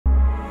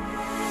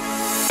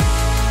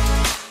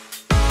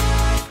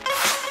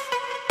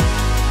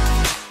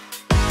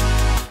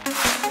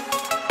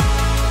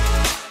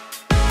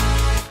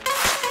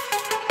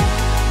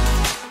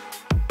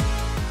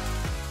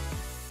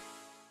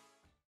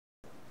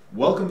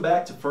Welcome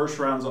back to First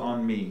Rounds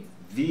on Me,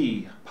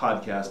 the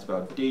podcast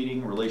about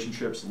dating,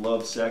 relationships,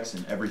 love, sex,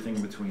 and everything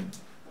in between.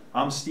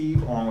 I'm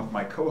Steve, along with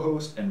my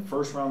co-host and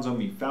First Rounds on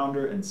Me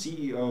founder and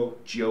CEO,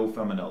 Joe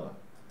Feminella.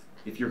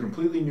 If you're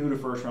completely new to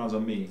First Rounds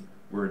on Me,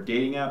 we're a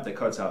dating app that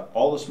cuts out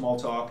all the small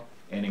talk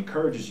and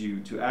encourages you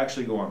to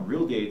actually go on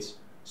real dates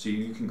so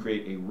you can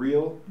create a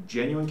real,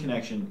 genuine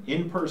connection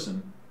in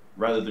person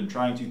rather than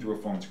trying to through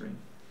a phone screen.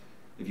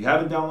 If you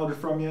haven't downloaded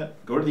from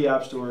yet, go to the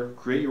App Store,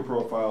 create your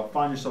profile,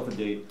 find yourself a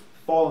date,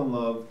 fall in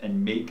love,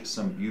 and make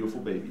some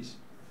beautiful babies.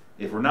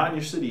 If we're not in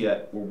your city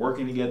yet, we're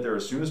working to get there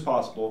as soon as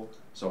possible,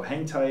 so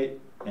hang tight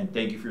and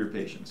thank you for your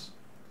patience.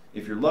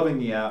 If you're loving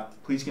the app,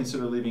 please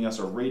consider leaving us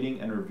a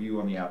rating and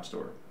review on the App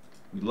Store.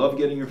 We love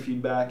getting your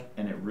feedback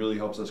and it really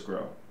helps us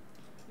grow.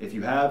 If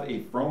you have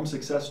a From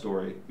success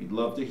story, we'd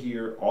love to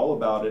hear all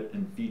about it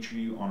and feature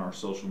you on our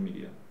social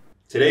media.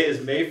 Today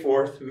is May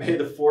 4th. May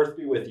the 4th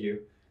be with you.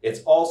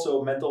 It's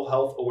also Mental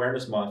Health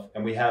Awareness Month,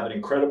 and we have an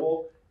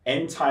incredible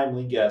and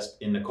timely guest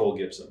in Nicole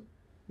Gibson.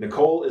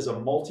 Nicole is a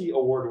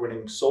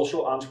multi-award-winning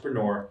social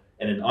entrepreneur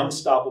and an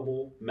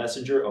unstoppable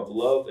messenger of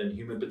love and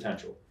human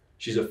potential.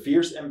 She's a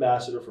fierce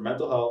ambassador for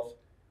mental health,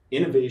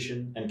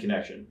 innovation, and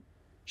connection.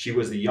 She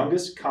was the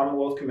youngest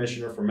Commonwealth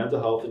Commissioner for Mental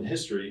Health in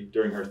history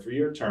during her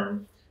 3-year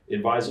term,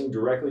 advising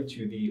directly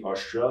to the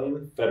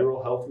Australian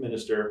Federal Health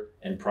Minister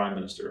and Prime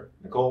Minister.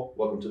 Nicole,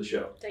 welcome to the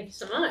show. Thank you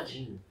so much.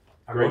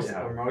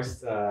 Our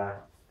most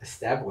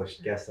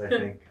established guest, I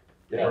think.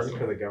 Yes. Working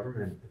for the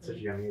government at such a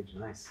young age.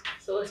 Nice.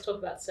 So let's talk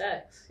about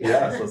sex.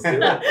 Yes, let's do it.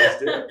 Let's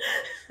do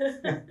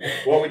it.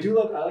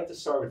 Well, I like to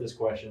start with this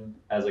question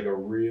as like a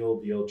real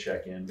deal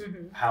check-in.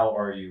 Mm-hmm. How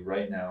are you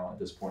right now at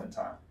this point in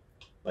time?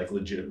 Like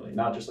legitimately,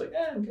 not just like,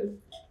 I'm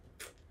good.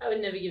 I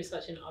would never give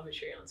such an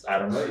arbitrary answer. I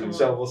don't know,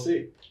 so we'll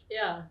see.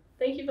 Yeah.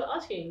 Thank you for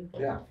asking.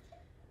 Yeah.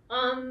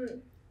 I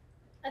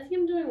think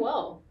I'm doing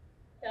well.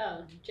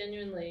 Yeah,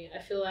 genuinely. I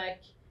feel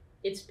like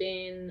it's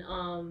been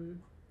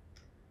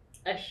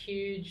a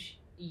huge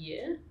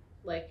year,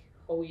 like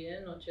whole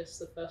year, not just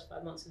the first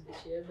 5 months of this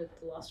year, but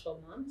the last 12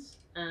 months.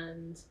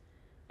 And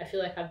I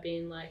feel like I've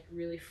been like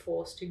really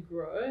forced to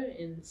grow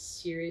in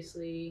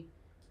seriously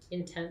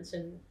intense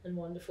and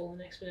wonderful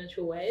and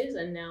exponential ways.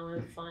 And now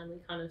I'm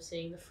finally kind of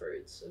seeing the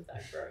fruits of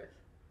that growth.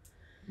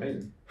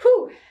 Amazing.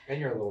 Whew.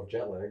 And you're a little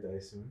jet lagged, I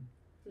assume.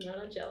 No,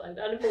 not jet lagged.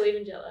 I don't believe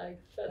in jet lag.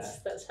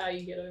 That's how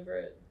you get over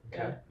it.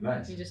 Okay. Yeah.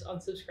 Nice. You just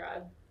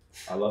unsubscribe.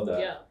 I love that.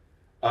 Yeah.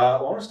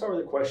 I want to start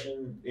with a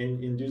question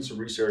in doing some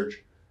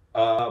research.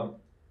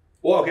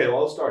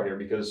 Let's start here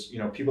because,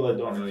 people that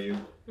don't know you,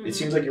 It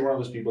seems like you're one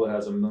of those people that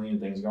has a million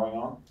things going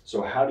on.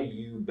 So how do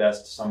you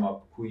best sum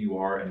up who you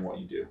are and what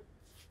you do?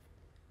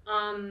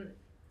 I'm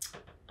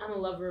a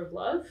lover of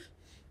love.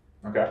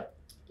 Okay.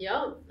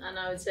 Yeah, and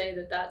I would say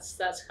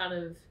that's kind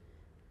of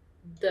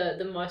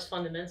the most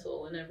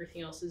fundamental, and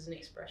everything else is an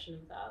expression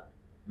of that.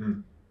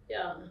 Mm.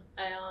 Yeah,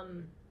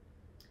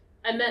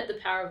 I met the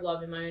power of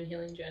love in my own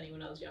healing journey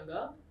when I was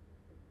younger,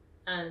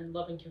 and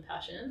love and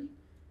compassion.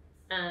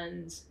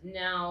 And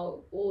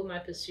now all of my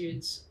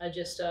pursuits are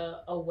just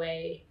a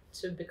way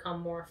to become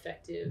more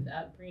effective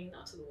at bringing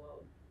that to the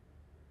world.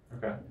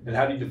 Okay. And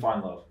how do you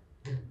define love?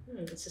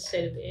 It's a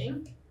state of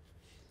being,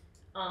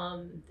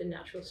 the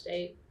natural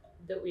state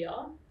that we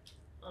are,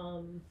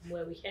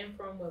 where we came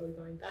from, where we're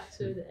going back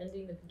to, the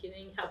ending, the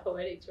beginning. How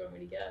poetic do you want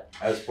me to get?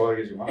 As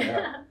poetic as you want,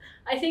 yeah.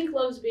 I think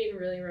love's been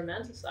really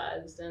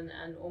romanticized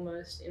and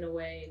almost in a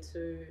way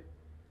to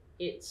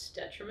its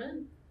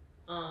detriment.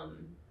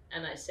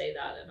 And I say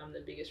that, and I'm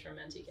the biggest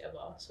romantic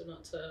ever, so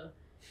not to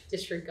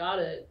disregard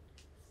it.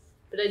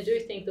 But I do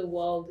think the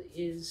world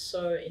is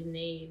so in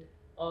need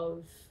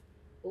of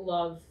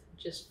love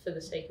just for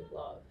the sake of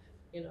love,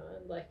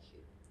 like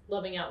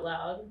loving out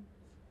loud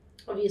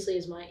obviously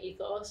is my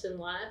ethos in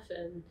life.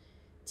 And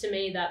to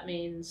me, that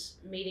means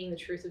meeting the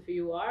truth of who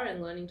you are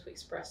and learning to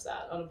express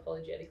that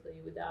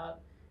unapologetically without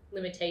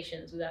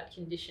limitations, without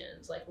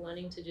conditions, like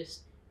learning to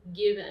just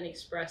give and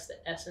express the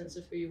essence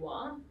of who you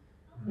are,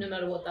 no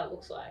matter what that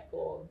looks like,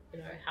 or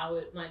how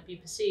it might be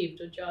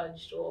perceived or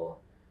judged or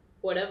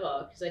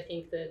whatever. Because I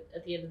think that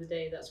at the end of the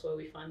day, that's where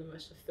we find the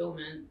most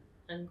fulfillment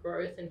and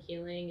growth and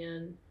healing,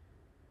 and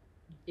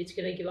it's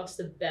going to give us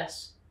the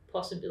best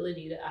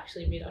possibility to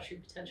actually meet our true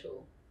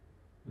potential.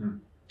 I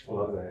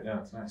love that. Yeah,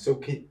 it's nice.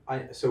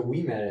 So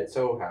we met at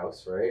Soho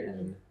House, right?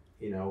 And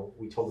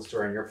we told the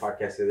story on your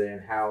podcast the other day,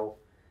 and how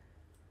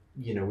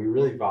we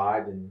really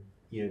vibed. And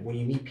when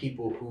you meet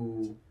people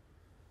who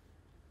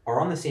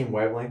are on the same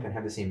wavelength and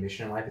have the same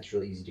mission in life, it's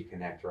really easy to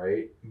connect,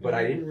 right? But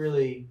I didn't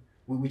really.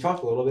 We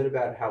talked a little bit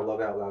about how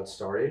Love Out Loud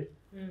started,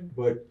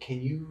 but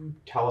can you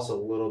tell us a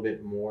little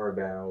bit more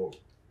about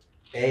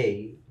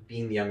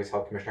being the youngest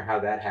health commissioner, how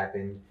that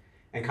happened,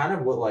 and kind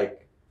of what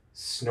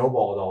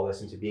snowballed all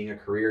this into being a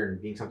career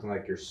and being something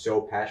like you're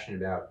so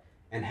passionate about,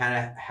 and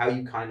how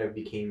you kind of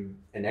became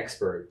an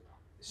expert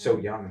so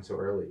young and so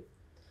early?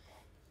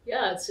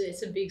 Yeah,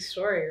 it's a big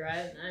story,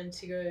 right? And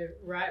to go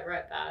right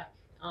back,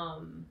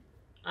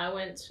 I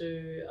went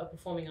to a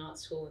performing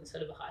arts school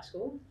instead of a high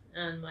school,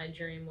 and my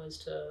dream was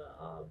to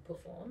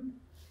perform.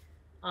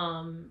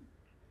 And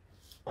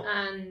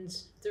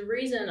the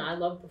reason I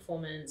love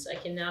performance, I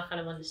can now kind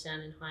of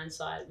understand in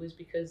hindsight, was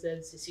because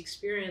there's this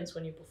experience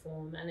when you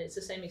perform, and it's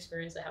the same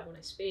experience I have when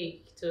I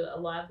speak to a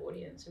live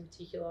audience in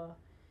particular,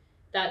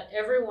 that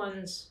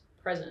everyone's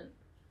present.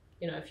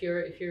 You know, if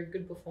you're a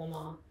good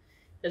performer,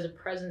 there's a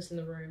presence in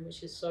the room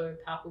which is so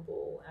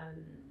palpable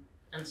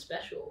and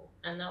special.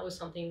 And that was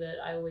something that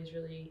I always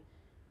really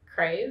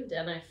craved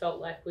and I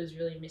felt like was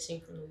really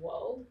missing from the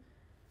world.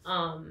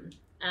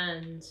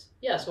 And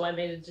yeah, so I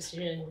made a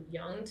decision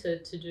young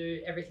to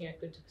do everything I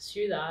could to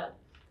pursue that.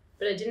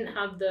 But I didn't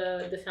have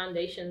the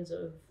foundations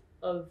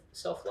of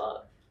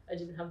self-love. I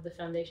didn't have the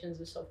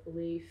foundations of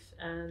self-belief,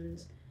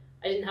 and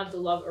I didn't have the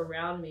love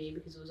around me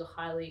because it was a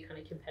highly kind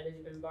of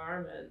competitive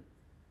environment,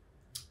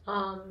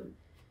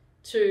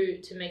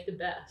 to make the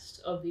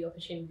best of the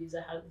opportunities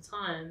I had at the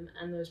time.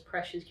 And those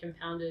pressures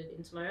compounded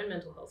into my own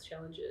mental health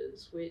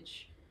challenges,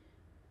 which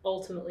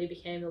ultimately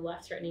became the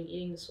life-threatening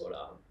eating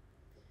disorder.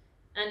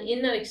 And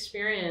in that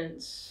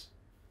experience,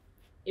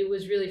 it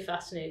was really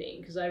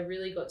fascinating because I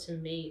really got to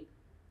meet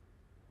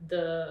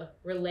the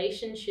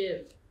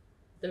relationship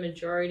the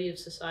majority of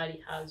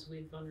society has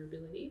with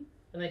vulnerability.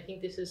 And I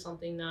think this is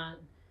something that,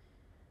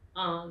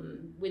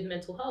 with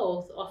mental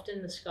health,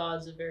 often the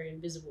scars are very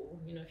invisible.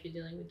 You know, if you're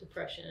dealing with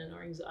depression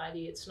or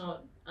anxiety, it's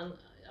not,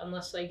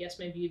 unless I guess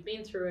maybe you've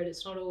been through it,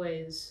 it's not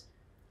always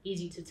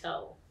easy to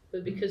tell.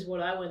 But because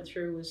what I went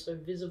through was so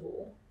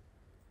visible,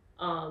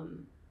 I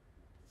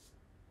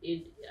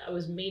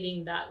was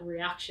meeting that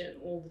reaction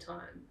all the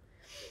time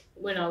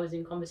when I was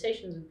in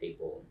conversations with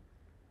people.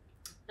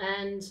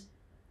 And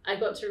I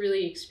got to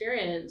really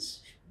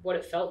experience what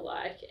it felt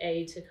like,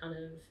 to kind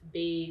of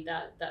be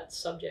that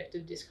subject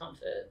of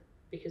discomfort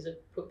because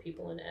it put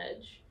people on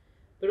edge.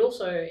 But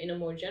also in a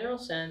more general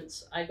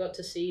sense, I got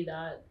to see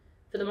that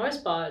for the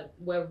most part,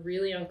 we're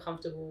really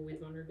uncomfortable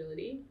with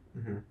vulnerability.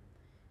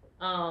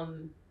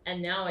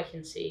 And now I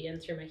can see,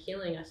 and through my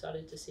healing, I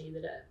started to see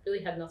that it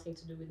really had nothing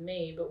to do with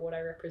me, but what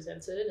I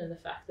represented, and the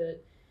fact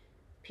that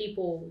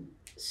people,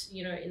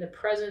 you know, in the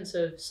presence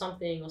of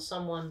something or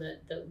someone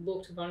that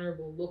looked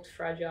vulnerable, looked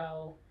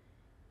fragile,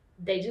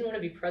 they didn't want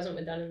to be present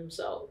with that in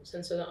themselves.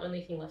 And so the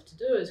only thing left to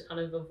do is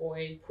kind of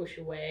avoid, push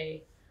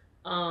away,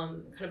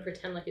 kind of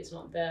pretend like it's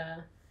not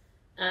there.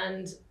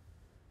 And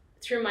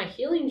through my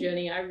healing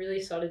journey, I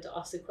really started to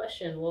ask the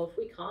question, well, if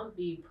we can't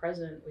be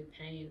present with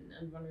pain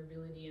and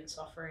vulnerability and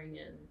suffering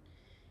and,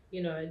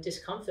 you know,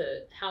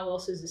 discomfort, how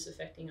else is this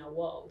affecting our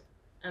world?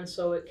 And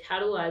so it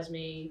catalyzed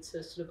me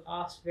to sort of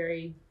ask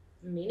very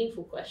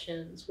meaningful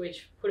questions,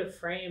 which put a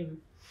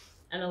frame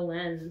and a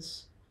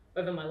lens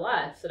over my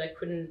life that I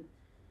couldn't,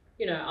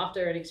 you know,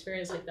 after an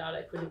experience like that,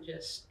 I couldn't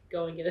just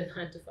go and get a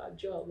 9-to-5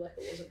 job. Like,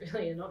 it wasn't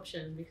really an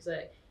option because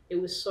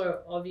it was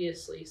so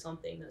obviously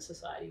something that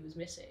society was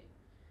missing.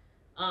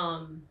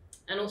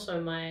 And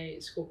also my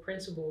school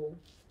principal,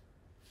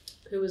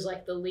 who was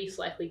like the least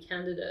likely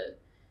candidate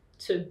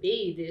to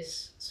be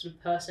this sort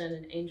of person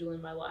and angel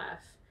in my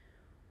life,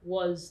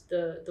 was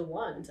the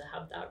one to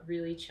have that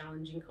really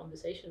challenging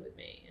conversation with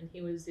me. And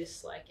he was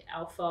this like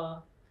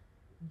alpha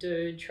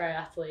dude,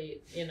 triathlete,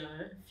 you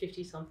know,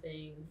 50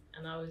 something,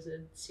 and I was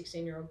a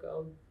 16-year-old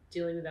girl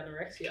dealing with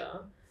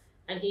anorexia.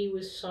 And he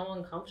was so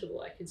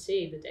uncomfortable. I could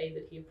see the day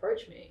that he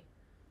approached me,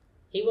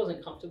 he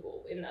wasn't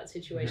comfortable in that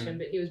situation,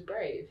 but he was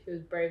brave. He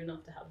was brave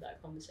enough to have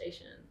that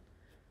conversation.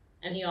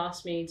 And he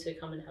asked me to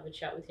come and have a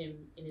chat with him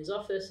in his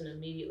office, and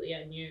immediately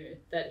I knew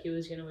that he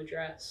was going to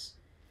address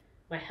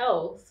my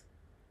health.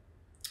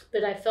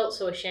 But I felt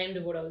so ashamed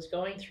of what I was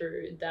going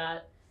through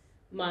that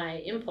my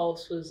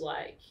impulse was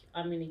like,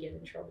 I'm going to get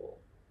in trouble,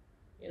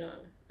 you know?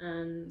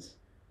 And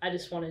I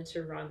just wanted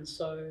to run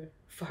so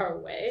far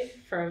away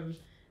from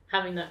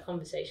having that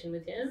conversation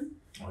with him.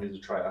 Oh, he's a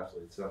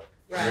triathlete, so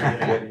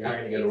right. You're not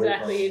gonna get away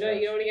Exactly. from You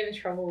don't want to get in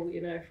trouble,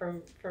 you know,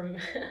 from from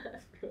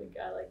a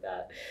guy like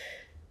that,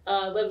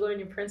 let alone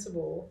your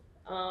principal.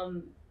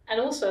 And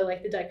also,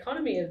 like, the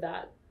dichotomy of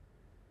that,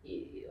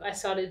 I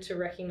started to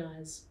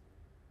recognize,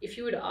 if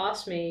you would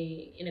ask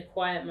me in a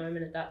quiet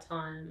moment at that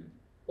time,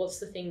 what's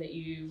the thing that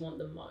you want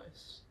the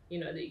most, you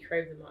know, that you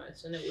crave the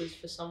most? And it was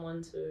for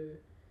someone to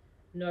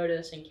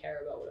notice and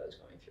care about what I was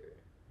going through.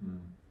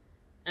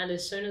 And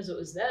as soon as it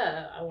was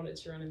there, I wanted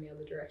to run in the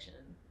other direction.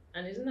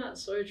 And isn't that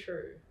so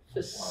true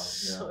for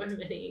so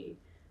many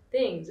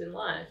things in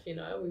life? You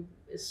know,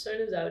 as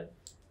soon as our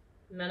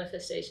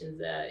manifestation's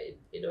there,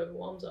 it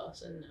overwhelms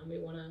us, and we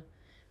want to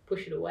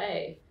push it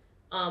away.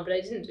 But I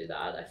didn't do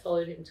that. I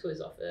followed him to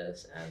his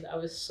office, and I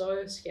was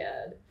so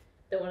scared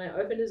that when I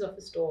opened his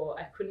office door,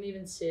 I couldn't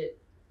even sit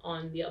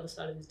on the other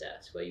side of his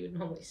desk where you would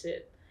normally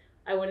sit.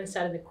 I went and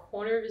sat in the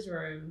corner of his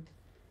room,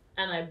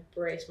 and I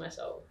braced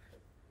myself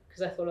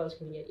because I thought I was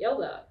going to get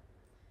yelled at.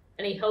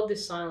 And he held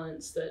this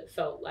silence that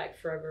felt like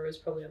forever. It was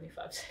probably only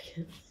 5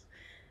 seconds.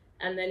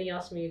 And then he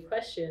asked me a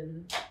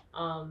question.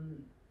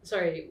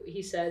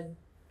 He said,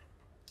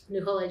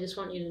 Nicole, I just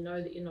want you to know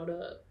that you're not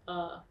alone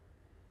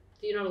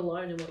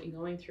in what you're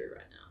going through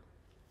right now.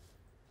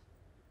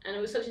 And it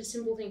was such a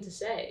simple thing to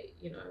say,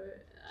 you know.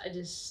 I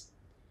just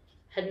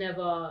had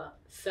never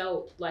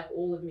felt like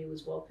all of me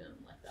was welcome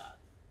like that.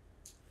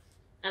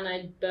 And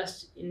I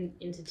burst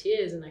into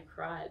tears and I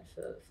cried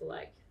for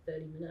like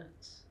 30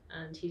 minutes.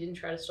 And he didn't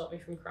try to stop me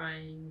from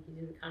crying. He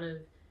didn't kind of,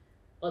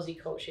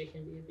 Aussie culture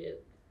can be a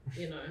bit,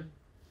 you know,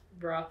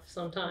 rough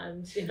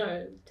sometimes, you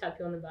know, tap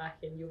you on the back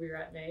and you'll be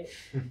right, mate.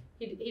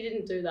 He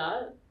didn't do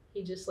that.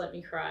 He just let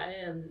me cry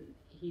and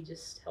he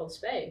just held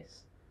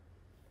space.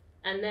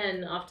 And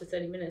then after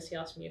 30 minutes, he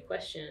asked me a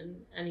question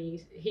and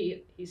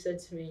he said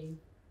to me,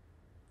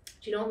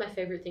 do you know what my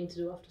favorite thing to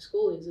do after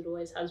school is? It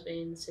always has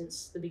been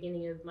since the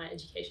beginning of my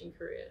education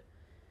career,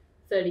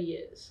 30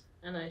 years.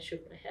 And I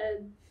shook my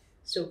head,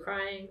 still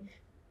crying.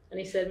 And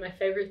he said, my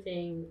favorite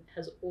thing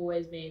has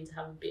always been to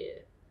have a beer.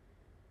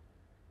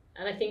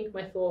 And I think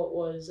my thought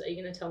was, are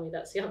you going to tell me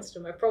that's the answer to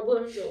my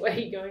problems, or where are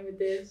you going with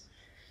this?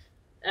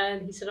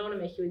 And he said, I want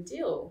to make you a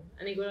deal.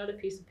 And he got out a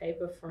piece of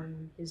paper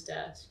from his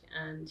desk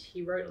and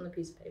he wrote on the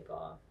piece of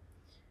paper,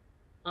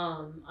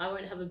 I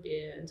won't have a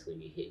beer until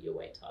you hit your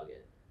weight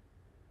target.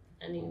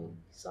 And he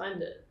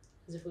signed it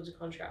as if it was a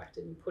contract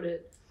and he put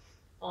it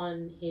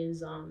on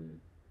his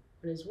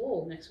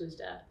wall next to his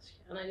desk.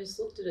 And I just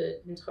looked at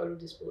it in total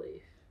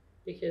disbelief,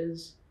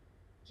 because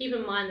keep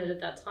in mind that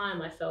at that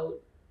time I felt,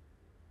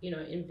 you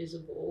know,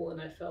 invisible and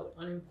I felt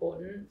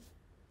unimportant.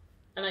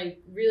 And I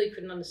really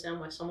couldn't understand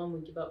why someone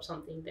would give up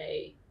something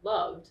they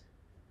loved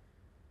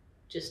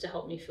just to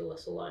help me feel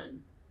less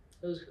alone.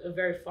 It was a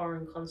very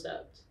foreign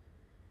concept.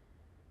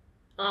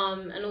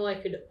 And all I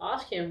could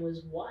ask him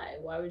was, why?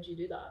 Why would you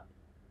do that?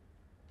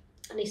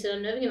 And he said,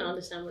 I'm never going to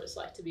understand what it's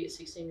like to be a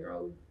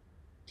 16-year-old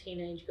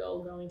teenage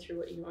girl going through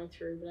what you're going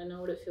through, but I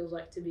know what it feels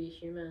like to be a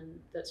human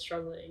that's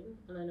struggling,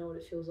 and I know what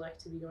it feels like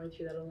to be going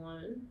through that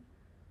alone.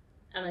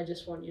 And I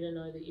just want you to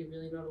know that you're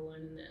really not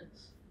alone in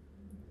this.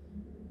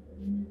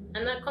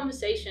 And that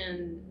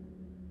conversation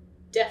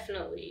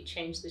definitely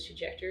changed the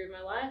trajectory of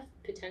my life.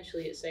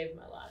 Potentially it saved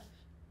my life.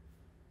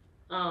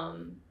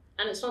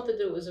 And it's not that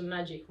it was a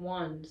magic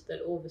wand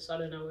that all of a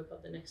sudden I woke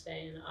up the next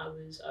day and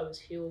I was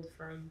healed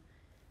from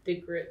the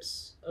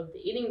grips of the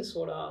eating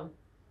disorder.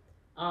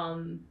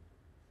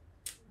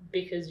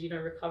 Because, you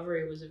know,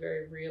 recovery was a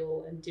very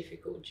real and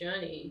difficult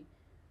journey,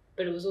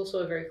 but it was also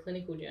a very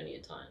clinical journey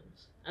at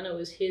times. And it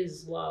was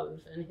his love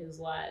and his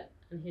light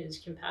and his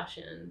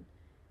compassion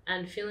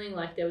and feeling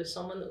like there was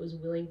someone that was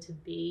willing to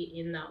be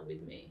in that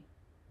with me.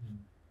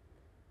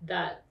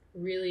 That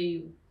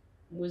really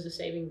was a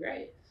saving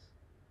grace.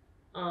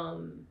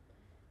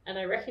 And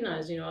I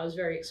recognized, you know, I was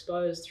very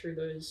exposed through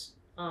those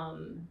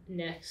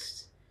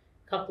next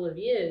couple of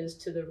years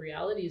to the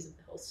realities of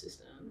the health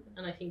system.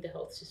 And I think the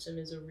health system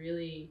is a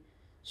really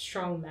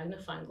strong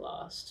magnifying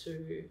glass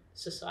to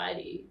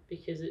society,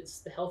 because it's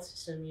the health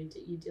system,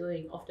 you're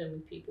dealing often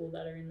with people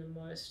that are in the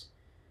most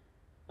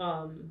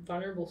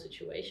vulnerable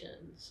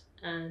situations,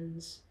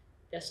 and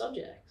they're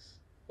subjects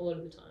a lot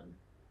of the time.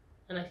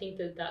 And I think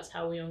that that's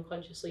how we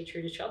unconsciously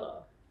treat each other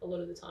a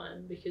lot of the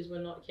time, because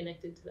we're not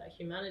connected to that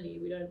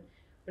humanity. We're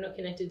not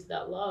connected to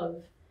that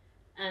love.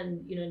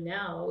 And, you know,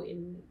 now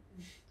in,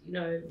 you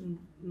know,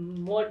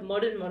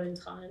 modern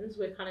times,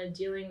 we're kind of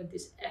dealing with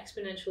this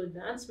exponential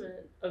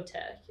advancement of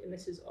tech. And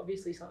this is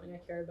obviously something I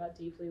care about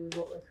deeply with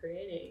what we're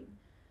creating.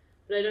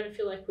 But I don't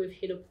feel like we've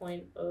hit a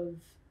point of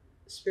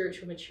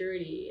spiritual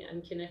maturity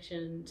and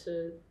connection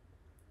to,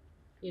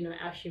 you know,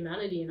 our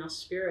humanity and our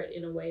spirit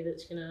in a way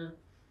that's going to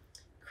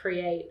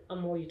create a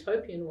more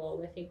utopian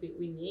world. I think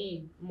we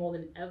need more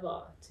than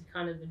ever to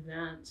kind of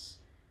advance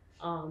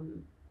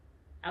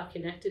our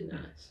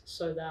connectedness,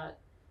 so that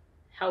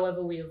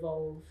however we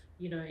evolve,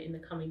 you know, in the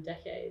coming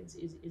decades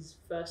is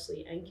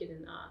firstly anchored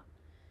in that.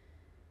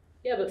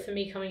 Yeah, but for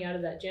me, coming out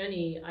of that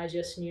journey, I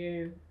just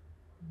knew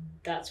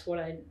that's what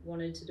I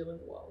wanted to do in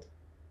the world.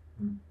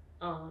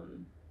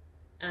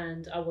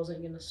 And I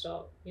wasn't going to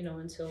stop, you know,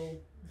 until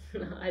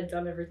I'd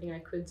done everything I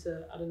could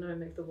to, I don't know,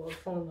 make the world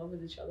fall in love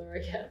with each other, I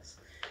guess.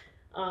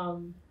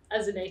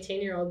 As an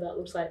 18-year-old, that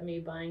looks like me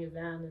buying a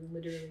van and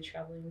literally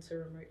traveling to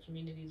remote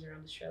communities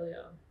around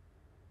Australia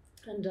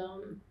and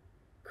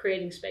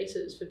creating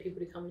spaces for people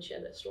to come and share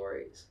their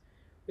stories,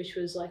 which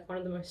was like one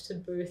of the most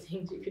taboo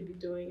things you could be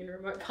doing in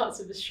remote parts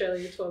of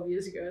Australia 12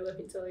 years ago, let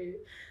me tell you.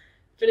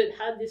 But it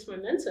had this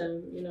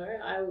momentum, you know.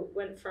 I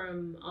went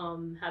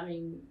from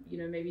having, you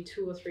know, maybe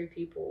 2 or 3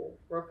 people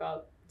rock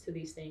up to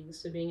these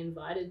things, to being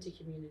invited to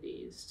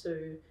communities,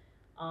 to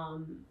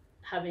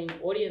having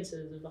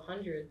audiences of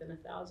 100, then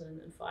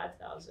 1,000, and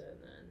 5,000.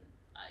 And,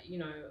 you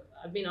know,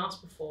 I've been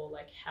asked before,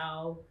 like,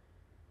 how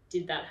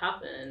did that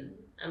happen?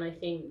 And I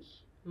think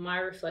my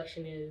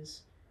reflection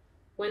is,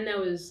 when there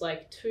was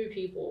like 2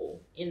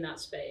 people in that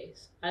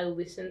space, I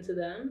listened to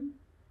them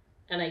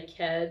and I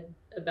cared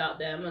about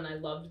them and I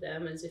loved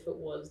them as if it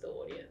was the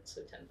audience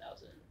of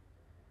 10,000,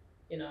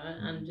 you know,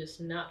 and just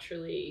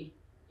naturally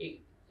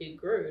it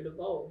grew, it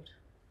evolved.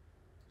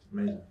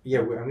 Amazing. Yeah,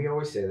 and we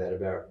always say that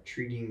about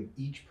treating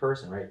each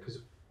person, right?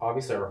 Because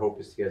obviously our hope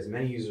is to get as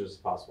many users as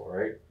possible,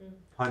 right?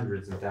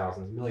 Hundreds and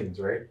thousands, millions,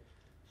 right?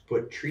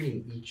 But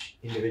treating each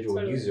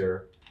individual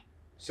user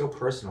so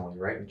personally,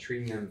 right? And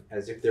treating them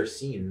as if they're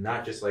seen,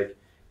 not just like,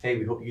 hey,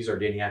 we hope you use our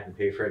dating app and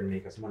pay for it and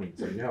make us money.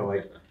 It's like, no,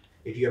 like,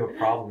 if you have a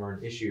problem or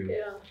an issue,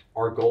 Yeah.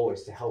 our goal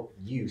is to help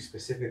you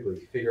specifically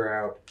figure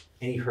out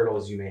any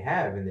hurdles you may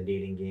have in the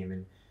dating game.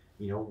 And,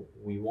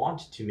 we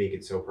want to make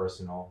it so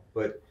personal,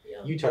 but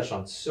Yeah. you touched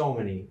on so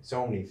many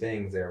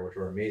things there, which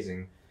were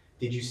amazing.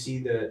 Did you see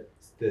the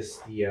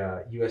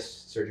U.S.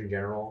 Surgeon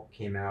General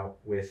came out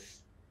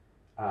with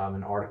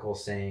an article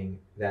saying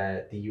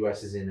that the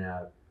U.S. is in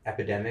an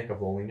epidemic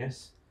of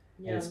loneliness,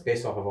 and it's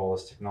based off of all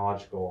this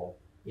technological,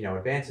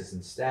 advances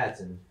and stats,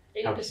 and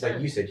how, 80%.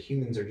 like you said,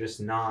 humans are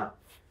just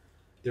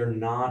they're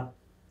not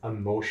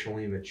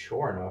emotionally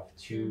mature enough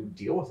to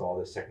deal with all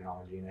this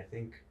technology. And I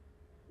think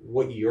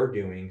what you're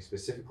doing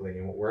specifically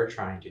and what we're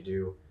trying to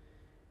do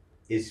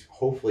is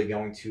hopefully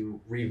going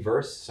to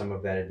reverse some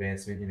of that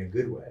advancement in a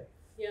good way.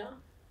 Yeah,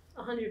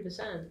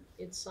 100%.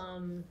 It's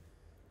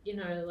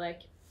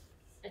like,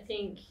 I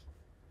think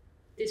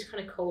this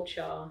kind of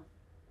culture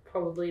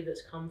probably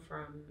that's come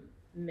from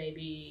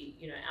maybe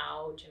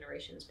our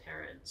generation's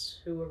parents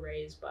who were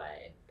raised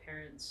by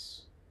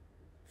parents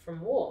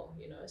from war,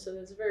 so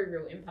there's a very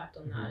real impact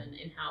on that,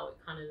 and how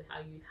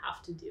you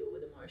have to deal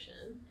with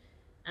emotion.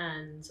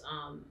 And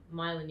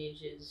my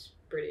lineage is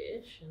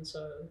British, and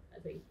so I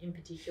think in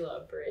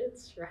particular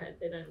Brits, right,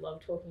 they don't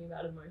love talking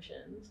about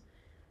emotions,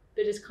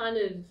 but it's kind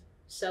of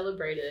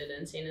celebrated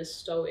and seen as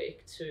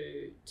stoic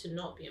to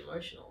not be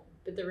emotional.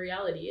 But the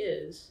reality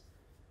is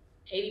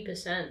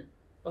 80%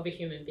 of a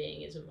human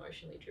being is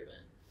emotionally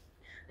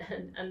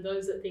driven, and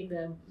those that think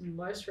they're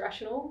most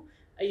rational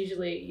are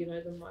usually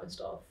the most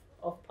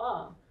off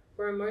par.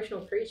 We're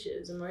emotional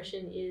creatures.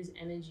 Emotion is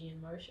energy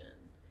in motion.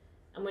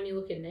 And when you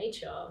look at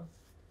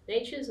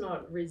nature's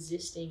not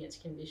resisting its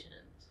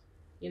conditions.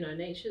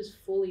 Nature's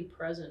fully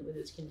present with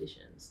its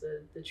conditions.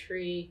 The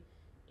tree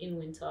in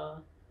winter,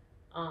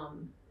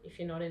 if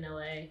you're not in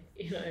LA,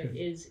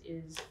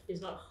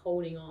 is not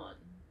holding on.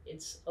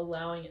 It's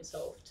allowing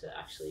itself to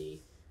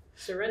actually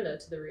surrender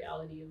to the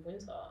reality of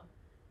winter.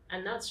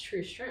 And that's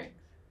true strength.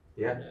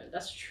 Yeah.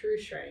 That's true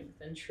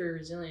strength and true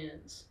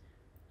resilience.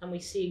 And we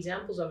see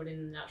examples of it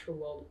in the natural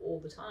world all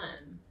the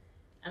time.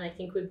 And I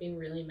think we've been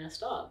really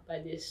messed up by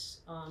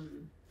this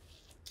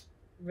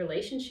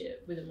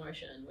relationship with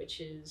emotion, which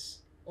is,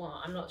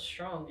 well, I'm not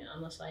strong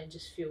unless I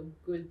just feel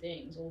good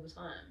things all the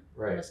time.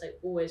 Right. Unless I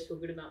always feel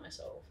good about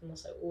myself,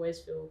 unless I always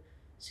feel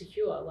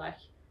secure. Like,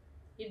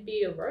 you'd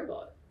be a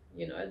robot,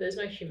 there's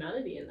no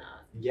humanity in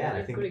that. Yeah,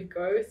 You've got to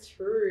go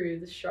through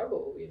the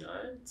struggle,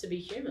 to be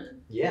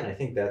human. Yeah, and I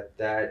think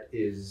that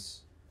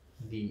is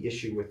the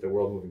issue with the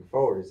world moving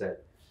forward, is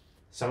that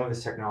some of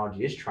this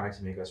technology is trying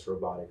to make us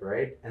robotic,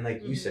 right? And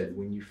like you said,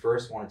 when you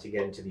first wanted to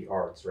get into the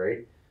arts,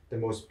 right? The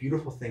most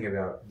beautiful thing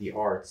about the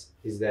arts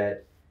is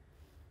that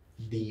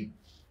the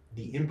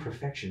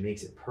imperfection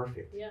makes it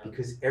perfect. Yeah.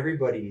 Because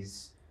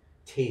everybody's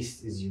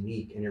taste is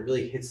unique and it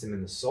really hits them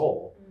in the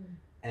soul.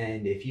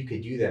 And if you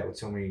could do that with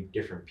so many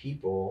different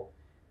people,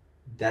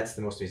 that's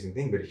the most amazing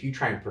thing. But if you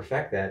try and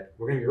perfect that,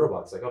 we're gonna be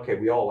robots. Like, okay,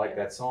 we all like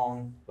that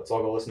song, let's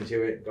all go listen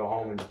to it, go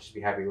home and just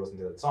be happy to listen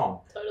to that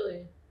song.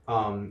 Totally.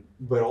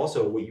 But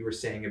also what you were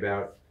saying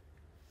about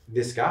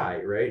this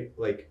guy, right?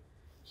 Like,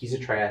 he's a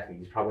triathlete,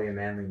 he's probably a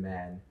manly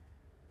man,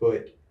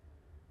 but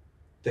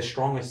the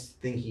strongest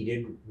thing he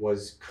did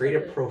was create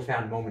a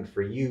profound moment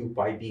for you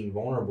by being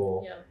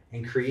vulnerable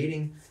and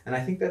creating. And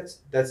I think that's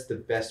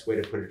the best way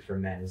to put it for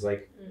men, is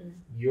like,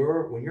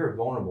 when you're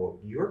vulnerable,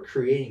 you're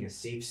creating a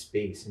safe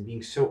space and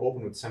being so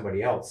open with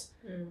somebody else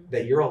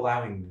that you're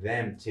allowing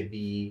them to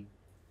be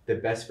the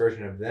best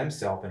version of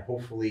themselves and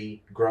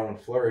hopefully grow and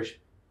flourish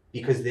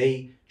because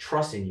they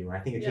trust in you. And I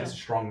think it takes a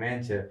strong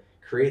man to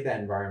create that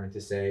environment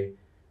to say,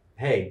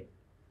 hey,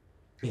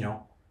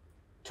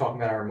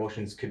 talking about our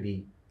emotions could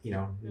be,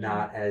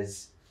 not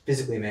as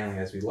physically manly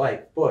as we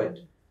like, but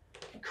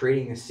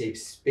creating a safe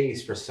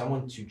space for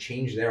someone to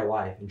change their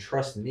life and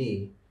trust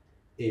me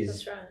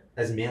is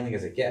as manly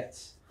as it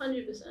gets.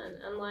 100%.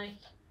 And I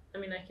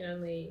can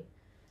only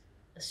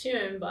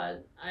assume,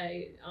 but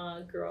I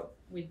grew up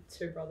with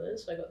two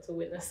brothers, so I got to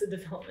witness the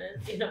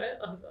development,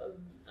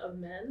 of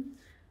men.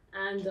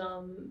 And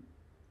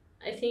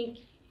I think,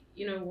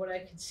 what I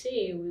could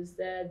see was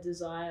their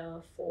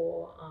desire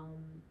for,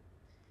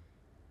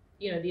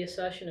 the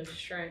assertion of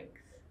strength.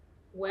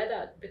 Where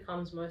that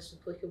becomes most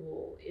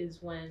applicable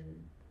is when,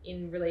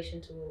 in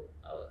relation to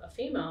a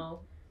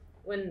female,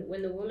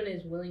 when the woman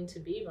is willing to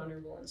be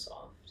vulnerable and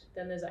soft,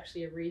 then there's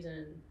actually a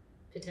reason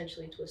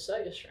potentially to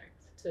assert your strength,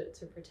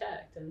 to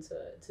protect and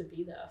to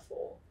be there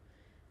for.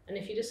 And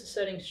if you're just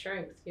asserting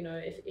strength,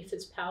 if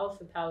it's power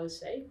for power's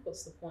sake,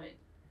 what's the point?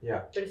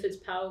 Yeah. But if it's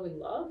power with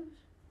love,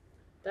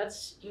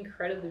 that's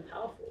incredibly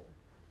powerful.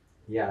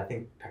 Yeah, I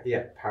think,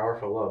 power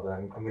for love.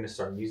 I'm going to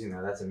start using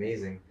that. That's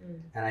amazing.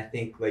 And I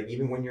think, like,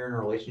 even when you're in a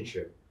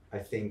relationship, I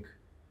think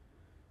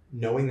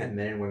knowing that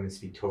men and women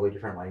speak totally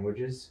different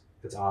languages,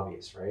 that's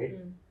obvious, right?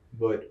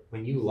 But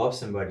when you love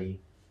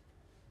somebody,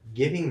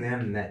 giving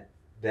them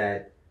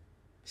that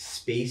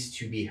space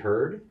to be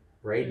heard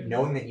right?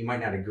 Knowing that you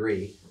might not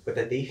agree, but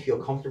that they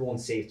feel comfortable and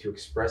safe to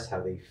express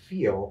how they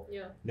feel,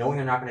 knowing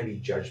they're not going to be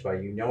judged by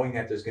you, knowing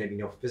that there's going to be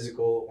no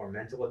physical or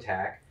mental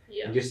attack,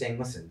 and just saying,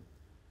 listen,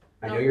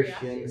 I know you're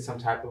feeling some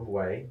type of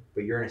way,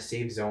 but you're in a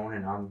safe zone,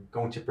 and I'm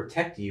going to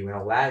protect you and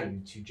allow you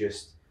to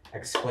just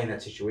explain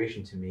that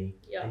situation to me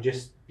and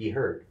just be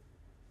heard.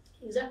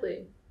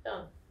 Exactly.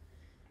 Yeah.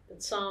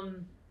 It's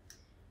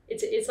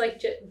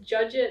like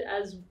judge it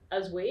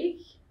as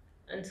weak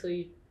until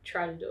you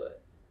try to do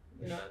it,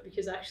 you know,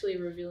 because actually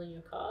revealing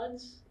your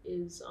cards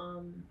is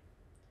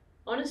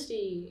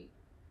honesty.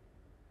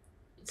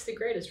 It's the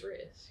greatest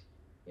risk,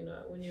 you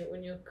know, when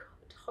you're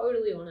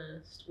totally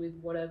honest with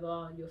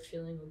whatever you're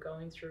feeling or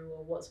going through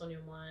or what's on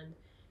your mind,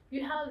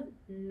 you have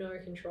no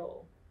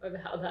control over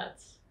how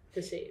that's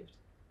perceived.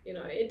 You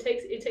know, it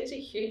takes a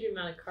huge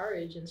amount of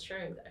courage and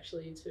strength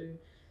actually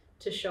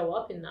to show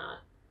up in that.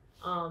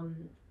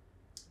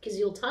 Because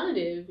the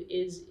alternative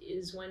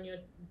is when you're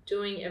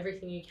doing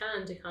everything you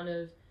can to kind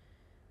of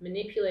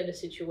manipulate a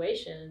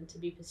situation to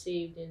be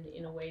perceived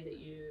in a way that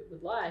you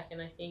would like.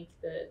 And I think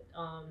that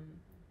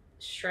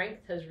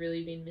strength has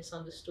really been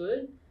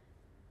misunderstood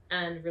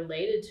and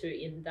related to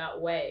in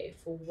that way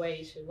for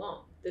way too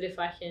long. That if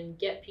I can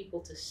get people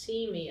to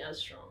see me as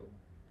strong,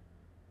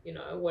 you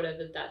know,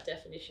 whatever that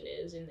definition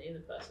is in the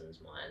person's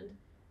mind,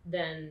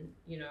 then,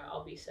 you know,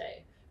 I'll be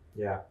safe.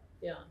 Yeah.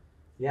 Yeah.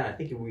 Yeah, I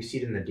think we see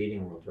it in the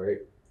dating world, right?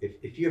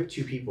 If you have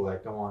two people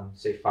that go on,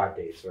 say, 5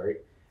 dates, right?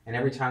 And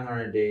every time they're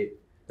on a date,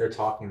 they're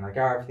talking like,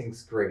 oh,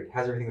 everything's great.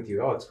 How's everything with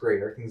you? Oh, it's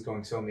great. Everything's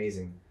going so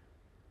amazing.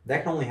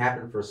 That can only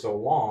happen for so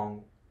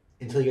long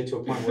until you get to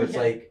a point where it's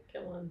like,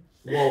 come on.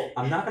 Well,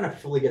 I'm not going to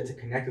fully get to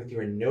connect with you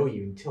and know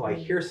you until I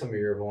hear some of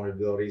your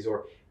vulnerabilities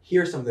or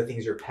hear some of the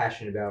things you're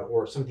passionate about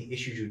or some of the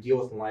issues you deal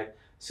with in life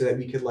so that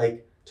we could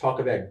like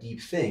talk about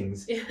deep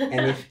things.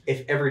 And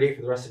if every day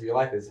for the rest of your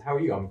life is, how are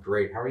you? I'm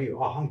great. How are you?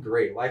 Oh, I'm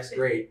great. Life's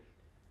great.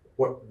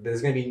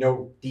 There's going to be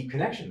no deep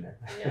connection there.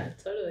 Yeah,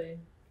 totally.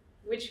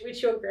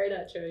 Which you're great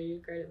at, Joe. You're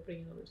great at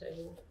putting it on the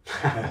table.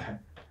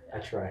 I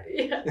try.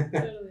 Yeah,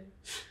 totally.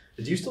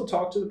 Do you still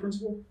talk to the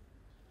principal?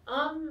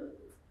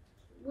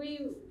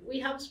 We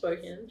have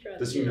spoken throughout.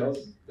 Does he know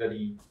that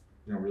he,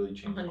 you know, really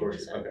changed the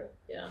course? Okay.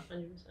 Yeah,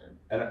 100%.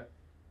 And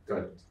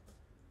go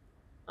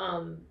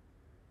ahead.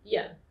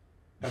 Yeah.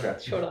 Okay.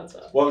 Short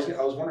answer. Well,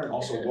 I was wondering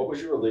also, what was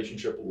your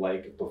relationship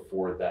like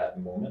before that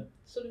moment?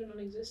 Sort of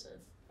non-existent.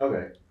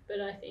 Okay. But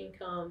I think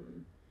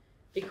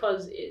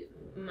because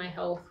my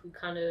health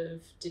kind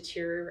of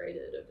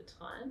deteriorated over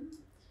time,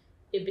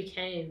 it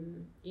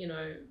became, you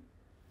know,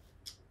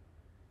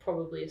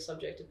 probably a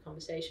subject of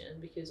conversation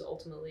because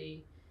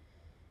ultimately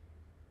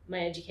my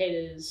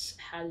educators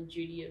had a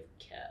duty of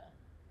care.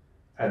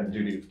 Had the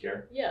duty of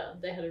care? Yeah,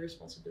 they had a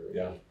responsibility.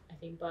 Yeah. I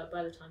think by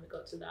the time it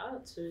got to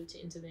that, to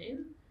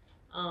intervene.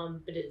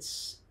 But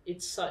it's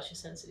such a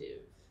sensitive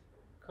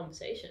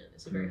conversation.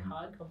 It's a very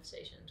hard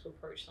conversation to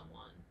approach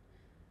someone.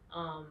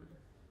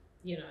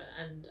 You know,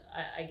 and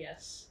I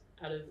guess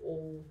out of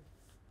all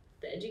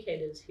the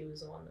educators, he was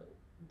the one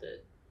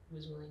that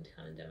was willing to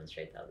kind of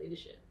demonstrate that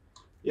leadership.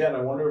 Yeah, and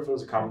I wonder if it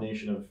was a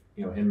combination of,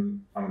 you know,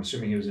 him, I'm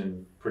assuming he was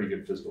in pretty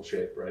good physical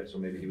shape, right? So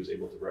maybe he was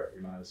able to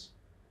recognize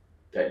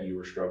that you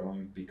were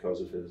struggling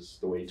because of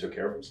the way he took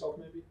care of himself,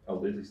 maybe?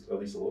 At least a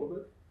little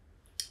bit?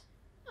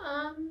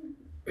 I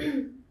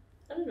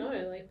don't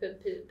know, like,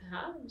 but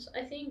perhaps.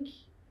 I think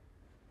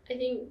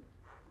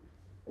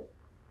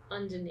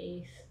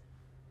underneath,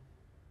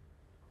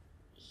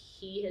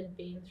 he had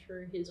been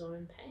through his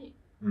own pain.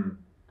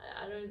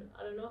 I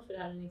don't know if it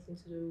had anything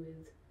to do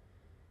with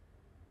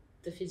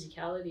the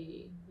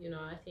physicality, you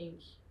know. I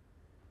think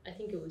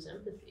it was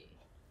empathy.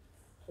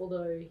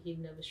 Although he'd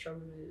never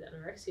struggled with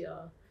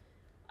anorexia,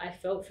 I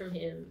felt from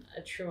him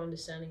a true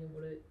understanding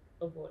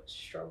of what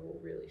struggle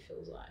really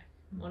feels like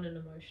on an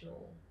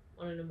emotional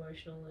and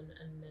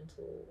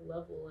mental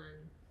level.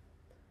 And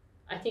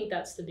I think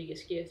that's the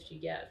biggest gift you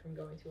get from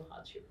going through a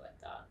hardship like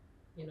that,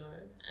 you know,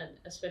 and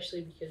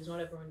especially because not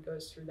everyone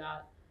goes through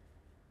that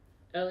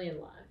early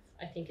in life.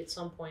 I think at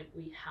some point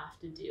we have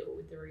to deal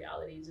with the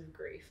realities of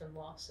grief and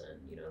loss, and,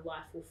 you know,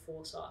 life will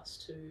force us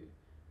to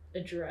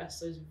address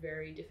those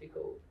very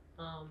difficult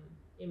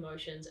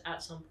emotions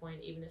at some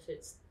point, even if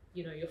it's,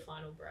 you know, your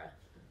final breath.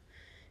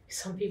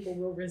 Some people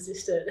will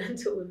resist it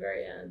until the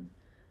very end.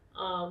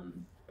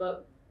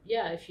 But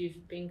yeah, if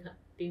you've been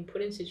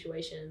put in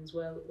situations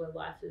where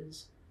life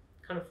has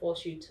kind of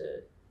forced you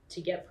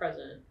to get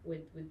present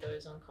with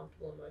those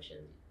uncomfortable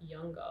emotions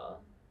younger,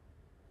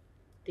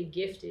 the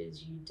gift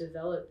is you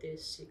develop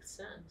this sixth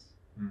sense.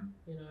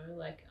 You know,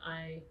 like,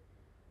 I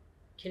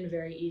can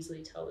very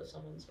easily tell if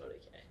someone's not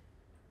okay.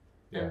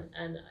 Yeah.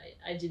 And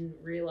I didn't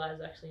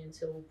realize actually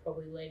until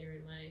probably later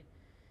in my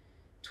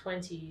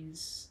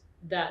 20s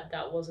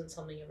that wasn't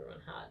something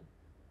everyone had.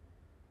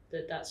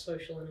 That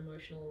social and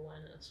emotional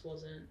awareness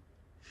wasn't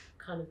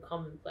kind of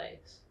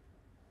commonplace.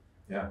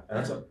 Yeah, and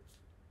that's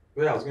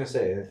Well, I was gonna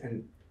say,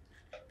 and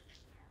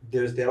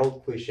there's that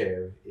old cliche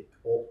of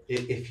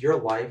if your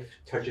life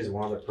touches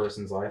one other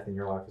person's life, then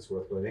your life is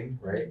worth living,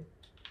 right?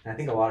 And I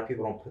think a lot of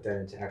people don't put that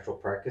into actual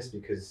practice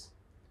because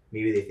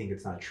maybe they think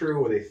it's not true,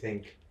 or they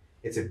think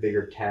it's a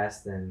bigger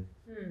task than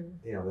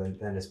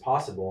than is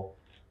possible.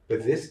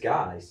 But this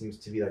guy seems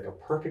to be like a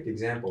perfect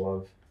example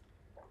of,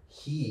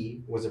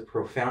 he was a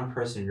profound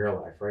person in your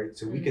life, right?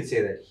 So we could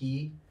say that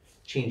he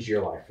changed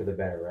your life for the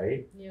better,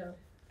 right? Yeah.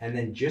 And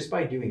then just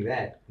by doing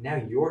that, now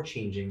you're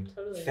changing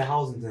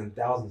thousands and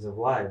thousands of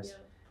lives. Yeah.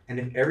 And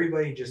if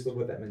everybody just lived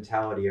with that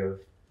mentality of,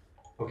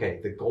 okay,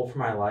 the goal for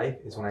my life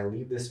is when I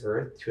leave this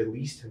earth to at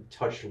least have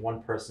touched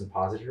one person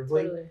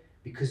positively,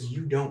 because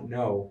you don't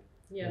know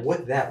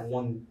what that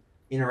one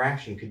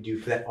interaction could do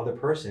for that other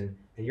person.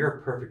 And you're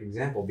a perfect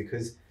example,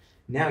 because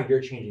now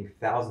you're changing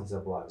thousands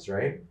of lives,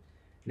 right?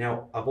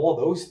 Now, of all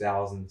those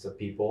thousands of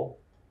people,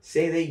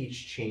 say they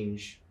each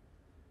change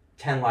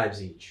 10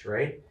 lives each,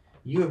 right?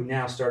 You have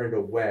now started a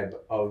web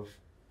of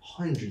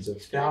hundreds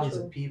of thousands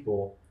of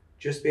people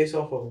just based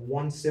off of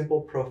one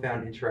simple,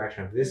 profound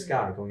interaction of this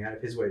guy going out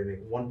of his way to make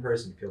one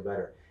person feel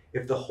better.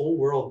 If the whole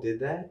world did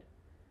that,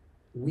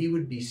 we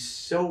would be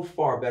so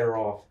far better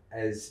off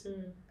as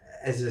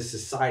a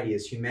society,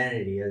 as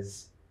humanity,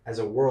 as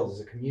a world, as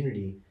a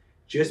community,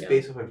 just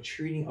based off of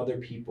treating other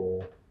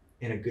people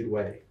in a good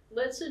way.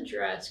 Let's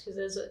address,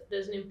 because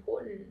there's an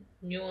important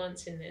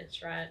nuance in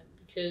this, right?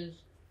 Because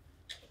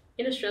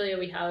in Australia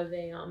we have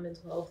a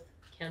mental health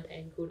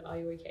campaign called Are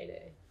You OK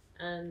Day,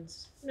 and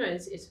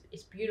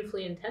it's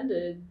beautifully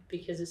intended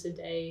because it's a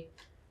day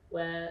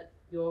where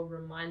you're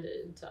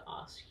reminded to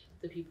ask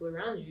the people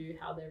around you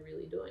how they're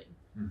really doing.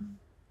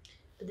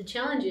 But the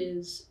challenge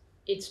is,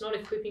 it's not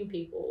equipping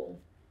people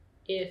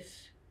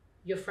if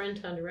your friend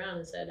turned around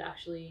and said,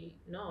 actually,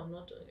 no, I'm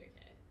not doing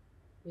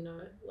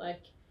okay.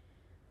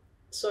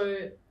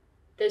 So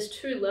there's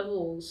two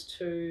levels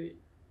to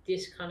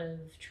this kind of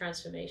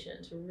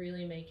transformation to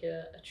really make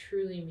a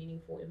truly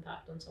meaningful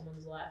impact on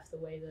someone's life, the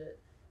way that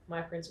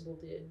my principal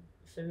did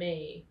for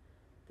me,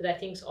 that I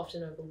think is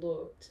often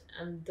overlooked.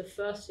 And the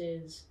first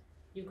is,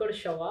 you've got to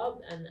show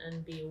up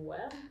and be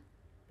aware,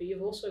 but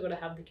you've also got to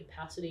have the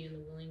capacity and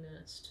the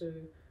willingness to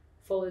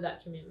follow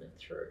that commitment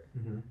through.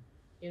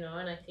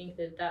 And I think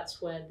that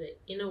that's where the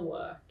inner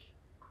work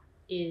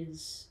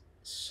is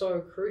so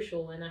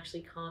crucial and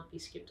actually can't be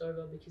skipped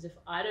over, because if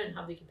I don't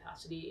have the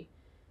capacity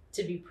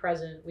to be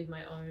present with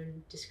my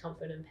own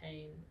discomfort and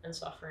pain and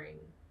suffering,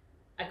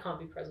 I can't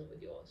be present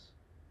with yours.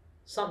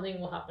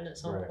 Something will happen at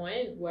some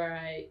point where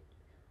I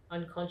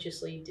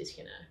unconsciously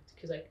disconnect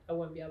because I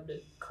won't be able to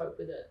cope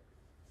with it.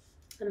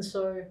 And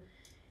so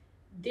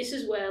this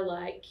is where,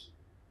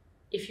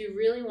 if you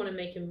really want to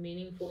make a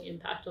meaningful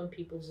impact on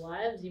people's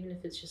lives, even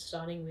if it's just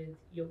starting with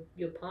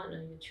your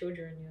partner, your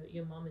children,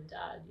 your mom and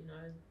dad,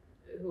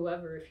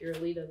 whoever, if you're a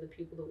leader, the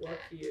people that work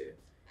for you,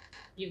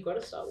 you've got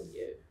to start with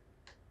you.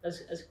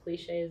 As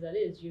cliche as that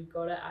is, you've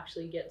got to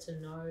actually get to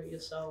know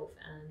yourself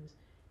and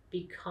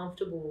be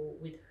comfortable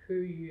with who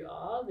you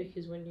are,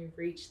 because when you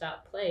reach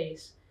that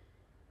place,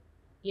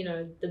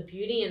 the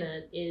beauty in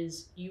it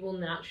is you will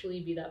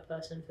naturally be that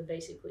person for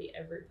basically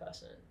every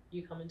person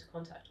you come into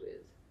contact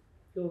with.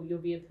 You'll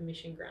be a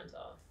permission granter.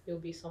 You'll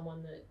be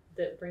someone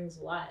that brings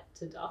light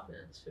to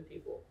darkness for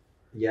people.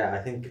 Yeah, I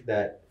think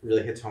that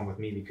really hits home with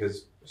me,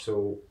 because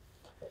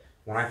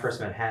when I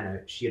first met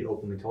Hannah, she had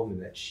openly told me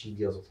that she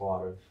deals with a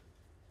lot of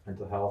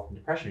mental health and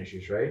depression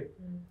issues, right?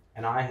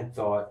 And I had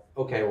thought,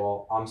 okay,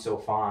 well, I'm so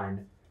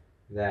fine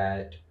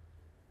that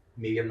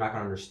maybe I'm not going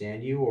to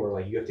understand you, or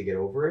you have to get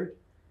over it.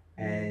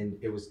 And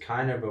it was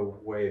kind of a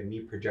way of me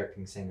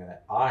projecting, saying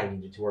that I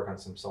needed to work on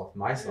some stuff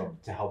myself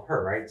to help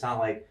her, right? It's not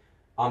like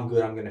I'm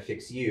good, I'm going to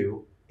fix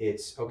you.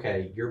 It's,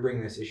 okay, you're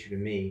bringing this issue to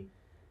me.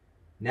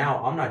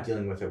 Now I'm not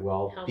dealing with it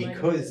well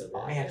because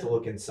I have to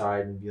look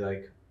inside and be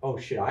like, oh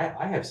shit,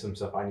 I have some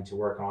stuff I need to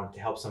work on to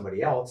help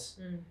somebody else.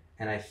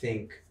 And I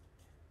think,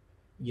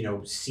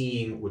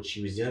 seeing what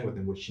she was dealing with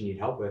and what she needed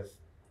help with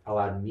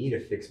allowed me to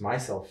fix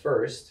myself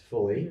first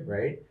fully,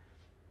 right?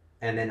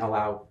 And then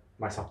allow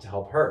myself to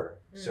help her.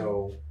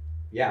 So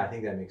yeah, I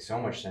think that makes so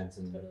much sense.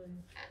 And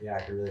yeah,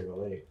 I can really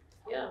relate.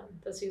 Yeah,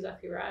 that's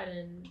exactly right.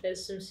 And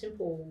there's some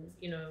simple,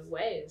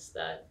 ways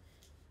that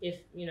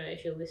if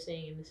you're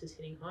listening and this is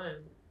hitting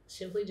home,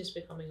 simply just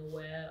becoming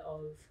aware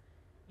of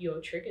your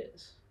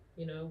triggers.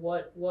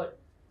 What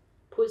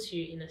puts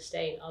you in a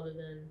state other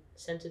than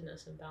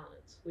centeredness and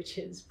balance, which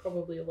is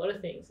probably a lot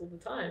of things all the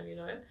time,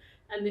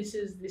 and this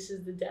is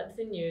the depth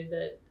in you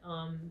that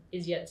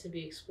is yet to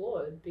be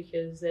explored,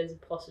 because there's a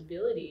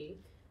possibility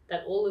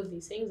that all of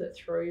these things that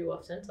throw you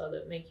off center,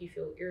 that make you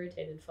feel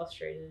irritated,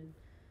 frustrated,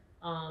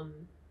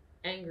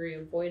 angry,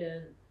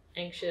 avoidant,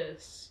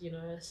 anxious,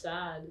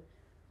 sad,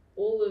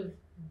 all of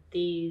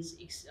these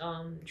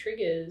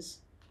triggers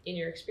in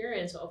your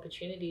experience are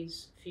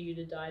opportunities for you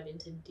to dive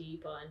into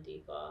deeper and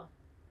deeper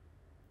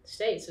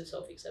states of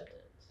self-acceptance.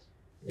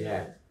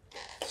 Yeah.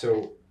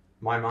 So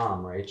my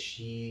mom, right,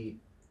 she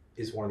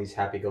is one of these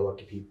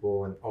happy-go-lucky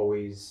people and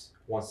always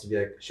wants to be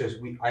like,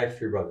 I have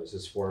 3 brothers,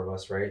 there's 4 of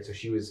us, right? So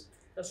she was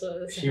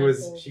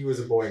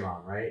a boy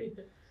mom, right?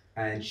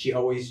 And she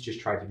always just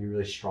tried to be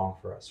really strong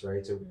for us,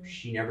 right? So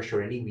she never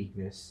showed any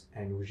weakness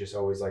and was just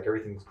always like,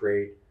 everything's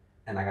great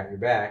and I got your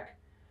back.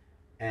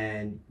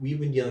 And we've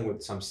been dealing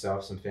with some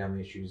stuff, some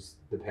family issues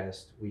the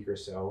past week or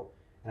so.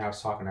 And I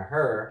was talking to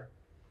her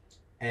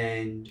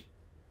and,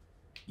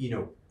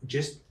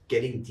 just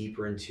getting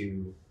deeper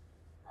into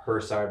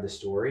her side of the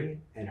story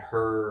and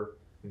her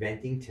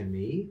venting to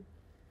me,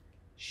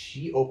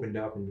 she opened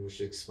up and was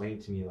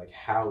explaining to me like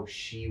how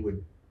she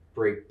would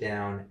break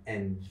down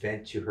and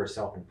vent to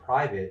herself in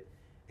private.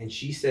 And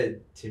she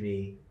said to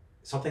me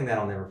something that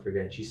I'll never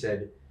forget. She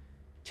said,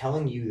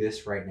 telling you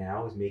this right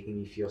now is making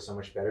me feel so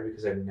much better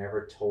because I've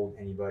never told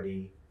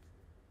anybody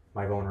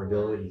my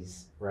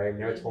vulnerabilities, right? I've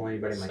never told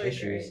anybody my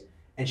issues. Great.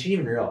 And she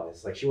didn't even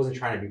realize, like, she wasn't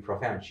trying to be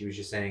profound. She was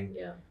just saying,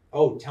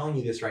 oh, telling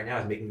you this right now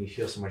is making me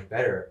feel so much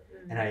better.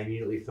 And I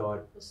immediately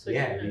thought,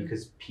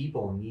 because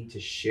people need to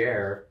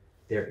share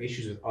their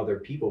issues with other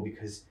people,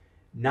 because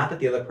not that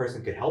the other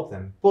person could help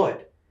them,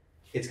 but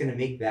it's going to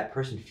make that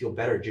person feel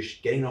better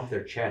just getting off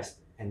their chest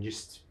and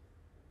just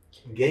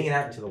getting it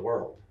out into the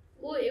world.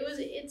 Well,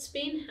 it's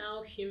been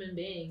how human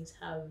beings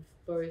have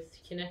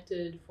both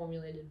connected,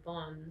 formulated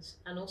bonds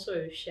and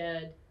also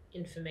shared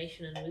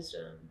information and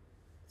wisdom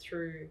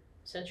through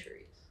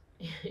centuries.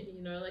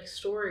 Like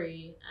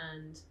story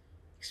and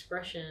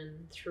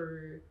expression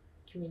through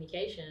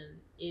communication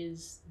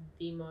is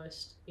the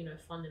most,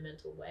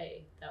 fundamental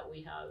way that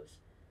we have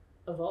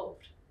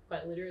evolved,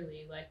 quite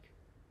literally. Like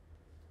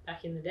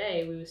back in the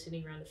day, we were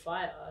sitting around a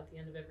fire at the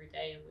end of every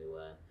day and we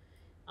were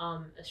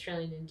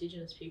Australian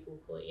Indigenous people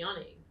call it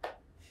yarning.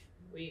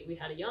 We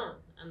had a yarn,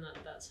 and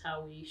that's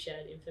how we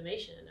shared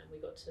information, and we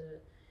got to,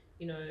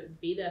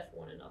 be there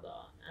for one another.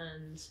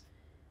 And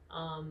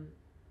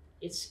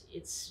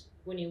it's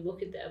when you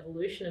look at the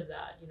evolution of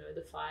that,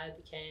 the fire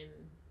became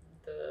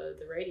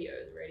the radio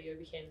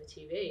became the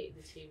TV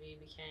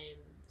became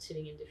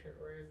sitting in different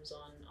rooms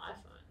on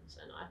iPhones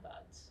and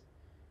iPads,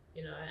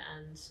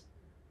 and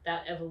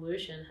that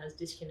evolution has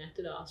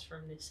disconnected us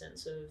from this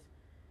sense of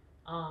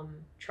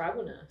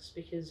tribalness,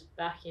 because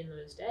back in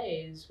those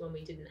days when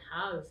we didn't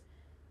have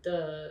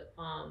the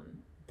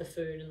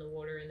food and the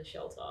water and the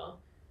shelter,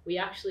 we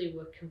actually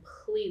were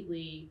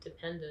completely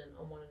dependent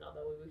on one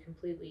another. We were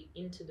completely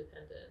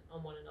interdependent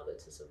on one another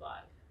to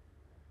survive.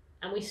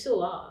 And we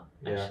still are,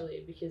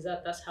 actually, because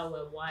that's how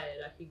we're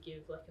wired. I could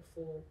give like a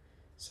full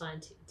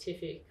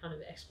scientific kind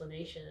of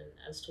explanation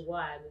as to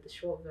why, but the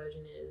short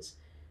version is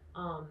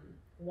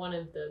one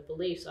of the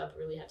beliefs I've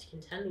really had to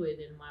contend with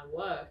in my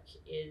work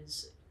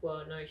is,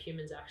 well, no,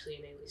 humans are actually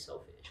innately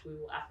selfish. We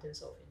will act in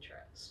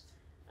self-interest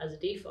as a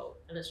default.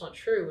 And it's not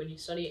true. When you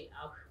study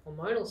our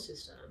hormonal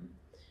system,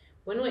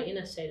 when we're in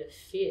a state of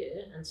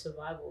fear and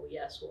survival,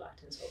 yes, we'll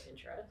act in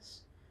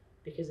self-interest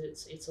because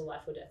it's a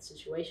life or death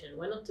situation.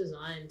 We're not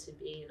designed to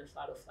be in a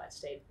fight or flight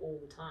state all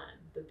the time,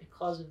 but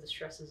because of the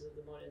stresses of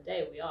the modern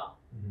day, we are.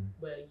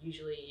 We're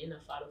usually in a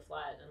fight or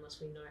flight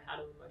unless we know how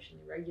to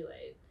emotionally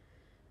regulate.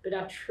 But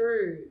our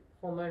true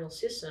hormonal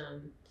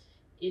system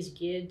is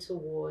geared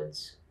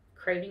towards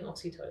craving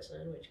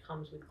oxytocin, which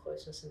comes with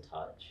closeness and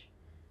touch,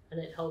 and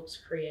it helps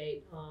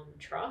create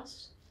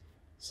trust.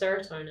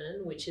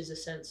 Serotonin, which is a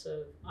sense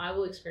of, I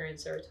will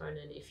experience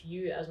serotonin if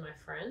you, as my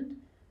friend,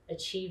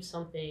 achieve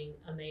something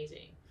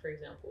amazing. For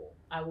example,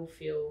 I will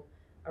feel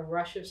a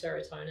rush of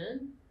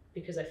serotonin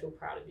because I feel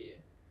proud of you.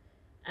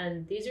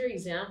 And these are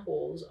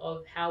examples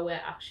of how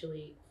we're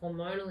actually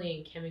hormonally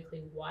and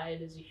chemically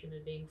wired as a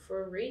human being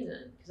for a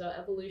reason, because our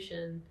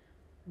evolution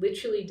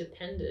literally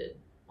depended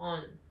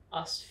on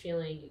us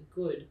feeling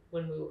good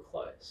when we were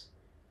close,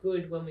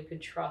 good when we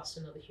could trust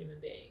another human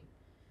being.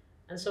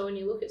 And so when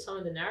you look at some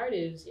of the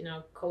narratives in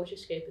our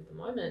culturescape at the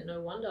moment, no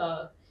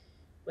wonder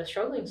we're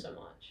struggling so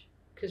much,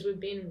 because we've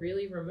been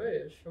really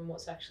removed from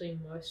what's actually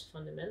most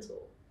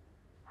fundamental.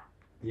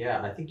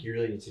 Yeah, I think you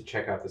really need to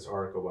check out this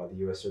article by the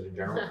U.S. Surgeon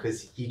General,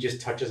 because he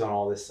just touches on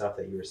all this stuff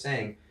that you were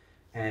saying.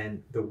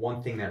 And the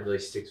one thing that really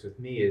sticks with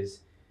me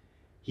is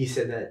he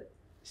said that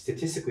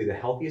statistically the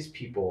healthiest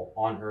people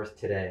on earth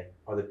today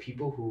are the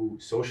people who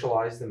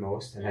socialize the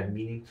most and have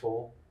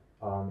meaningful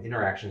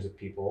interactions with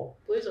people.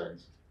 Blue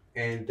zones.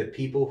 And the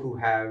people who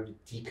have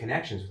deep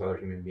connections with other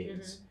human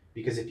beings.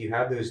 Because if you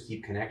have those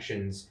deep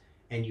connections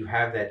and you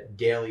have that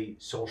daily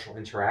social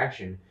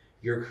interaction,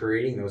 you're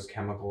creating those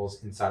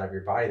chemicals inside of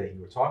your body that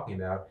you were talking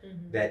about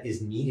that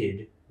is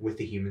needed with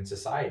the human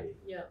society.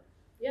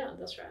 Yeah,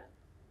 that's right.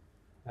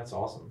 That's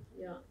awesome.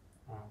 Yeah.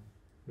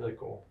 Really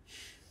cool.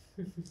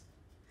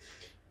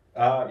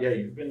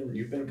 You've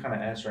been kind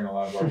of answering a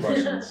lot of our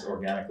questions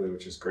organically,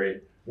 which is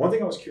great. One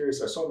thing I was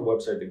curious, I saw on the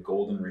website the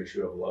golden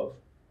ratio of love.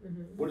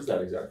 What is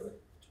that exactly?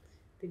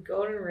 The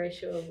golden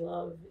ratio of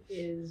love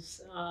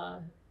is,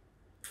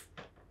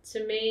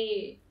 to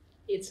me,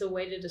 it's a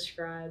way to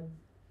describe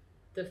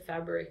the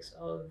fabrics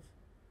of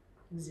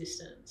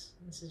existence.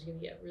 This is going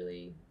to get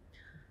really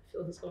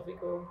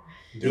philosophical.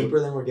 Deeper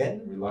than we're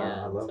getting?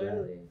 Yeah, I love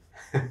totally.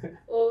 That.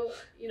 Well,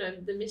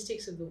 the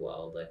mystics of the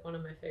world, like one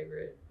of my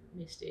favorite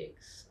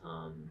mystics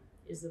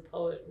is the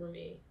poet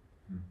Rumi.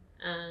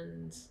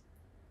 And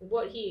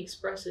what he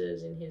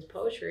expresses in his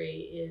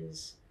poetry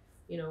is,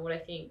 what I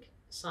think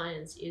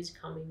science is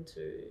coming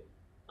to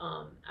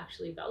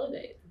actually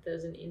validate.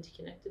 There's an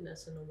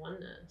interconnectedness and a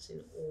oneness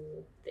in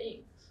all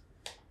things.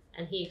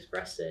 And he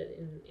expressed it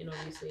in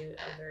obviously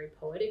a very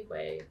poetic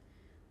way,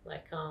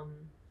 like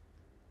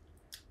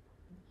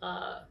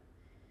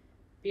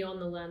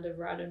beyond the land of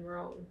right and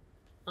wrong,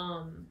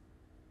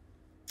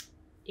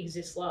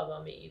 exists love,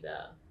 I'll meet you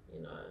there.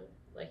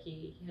 Like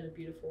he had a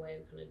beautiful way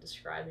of kind of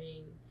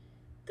describing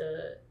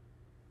the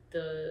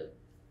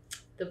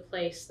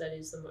place that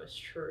is the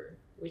most true,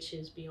 which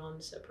is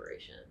beyond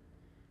separation.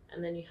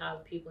 And then you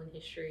have people in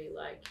history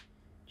like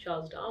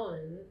Charles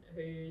Darwin,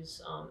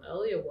 whose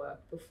earlier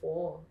work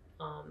before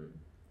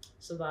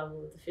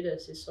Survival of the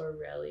Fittest is so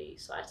rarely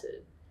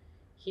cited.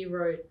 He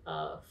wrote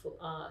a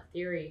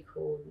theory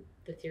called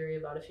the theory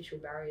of artificial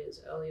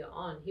barriers earlier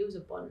on. He was a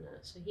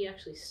botanist, so he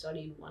actually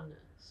studied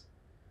oneness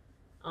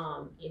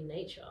in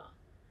nature.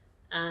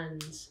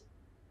 And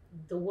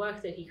the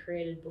work that he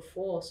created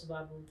before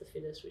Survival of the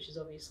Fittest, which is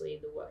obviously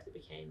the work that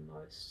became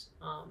most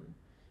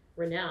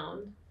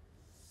renowned,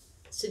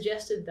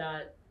 suggested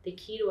that the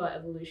key to our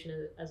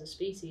evolution as a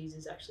species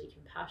is actually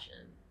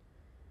compassion,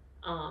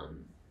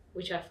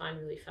 which I find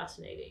really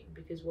fascinating,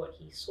 because what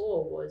he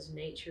saw was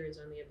nature is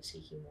only ever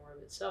seeking more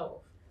of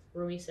itself.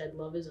 Rumi said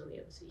love is only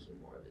ever seeking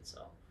more of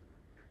itself.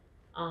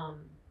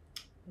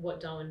 What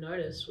Darwin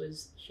noticed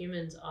was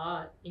humans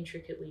are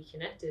intricately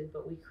connected,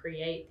 but we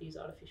create these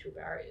artificial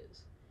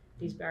barriers,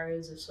 these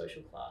barriers of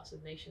social class,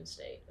 of nation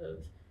state, of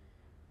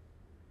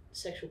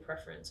sexual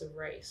preference, of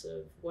race,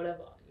 of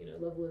whatever,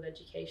 level of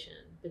education.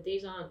 But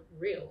these aren't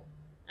real.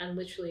 And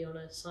literally on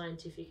a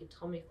scientific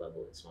atomic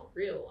level, it's not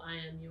real. I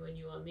am you and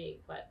you are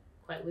me,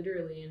 quite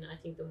literally. And I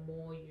think the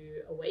more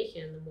you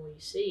awaken, the more you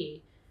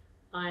see,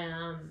 I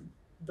am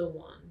the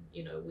one,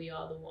 we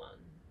are the one.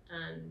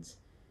 And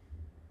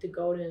the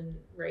golden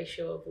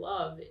ratio of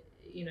love,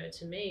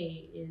 to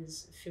me,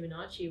 is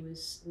Fibonacci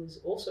was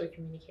also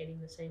communicating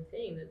the same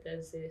thing, that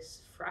there's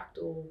this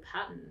fractal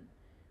pattern,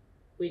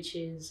 which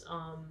is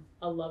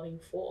a loving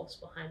force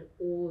behind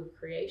all of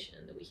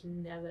creation that we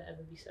can never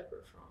ever be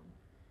separate from.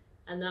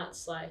 And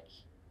that's like,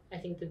 I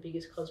think, the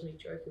biggest cosmic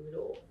joke of it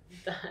all,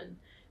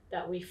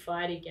 that we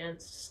fight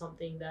against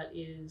something that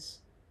is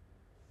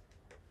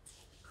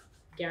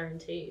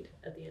guaranteed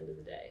at the end of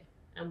the day.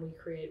 And we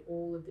create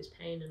all of this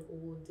pain and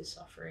all of this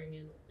suffering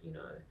and,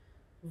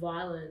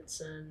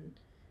 violence and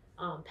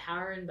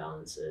power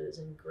imbalances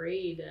and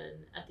greed.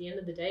 And at the end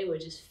of the day, we're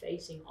just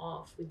facing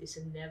off with this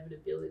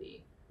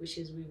inevitability, which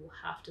is we will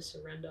have to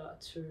surrender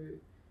to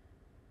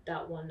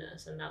that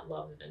oneness and that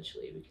love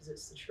eventually, because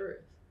it's the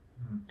truth.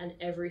 And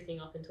everything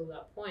up until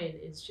that point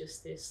is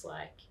just this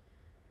like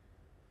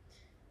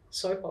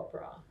soap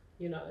opera,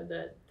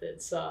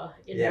 that's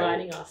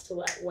inviting us to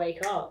like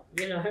wake up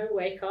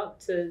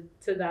to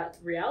that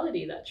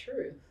reality, that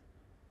truth.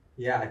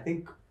 Yeah, I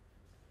think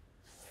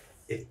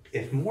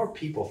if more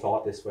people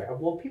thought this way,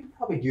 well, people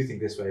probably do think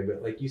this way,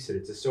 but like you said,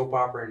 it's a soap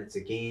opera and it's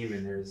a game,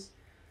 and there's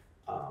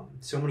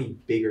so many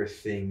bigger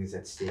things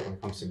at stake when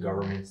it comes to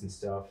governments and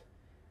stuff.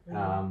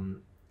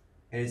 And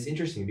it's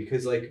interesting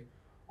because like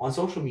on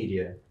social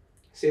media,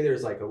 say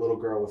there's like a little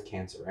girl with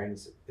cancer, right?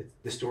 It's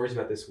the story's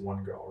about this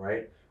one girl,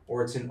 right?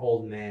 Or it's an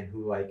old man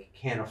who like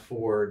can't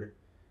afford,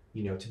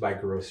 to buy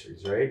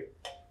groceries, right?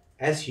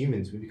 As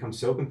humans, we become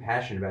so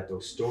compassionate about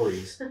those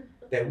stories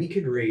that we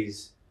could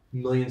raise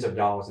millions of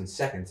dollars in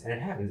seconds, and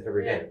it happens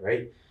every day,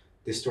 right?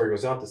 This story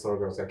goes up, this little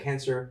girl's got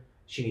cancer,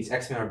 she needs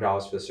X amount of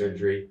dollars for the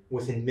surgery,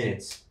 within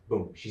minutes,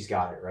 boom, she's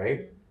got it,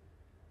 right?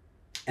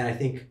 And I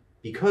think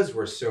because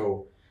we're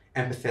so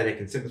empathetic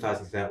and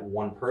sympathizing to that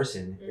one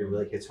person, it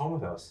really hits home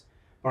with us.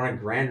 But on a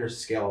grander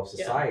scale of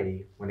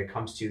society, when it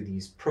comes to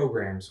these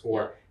programs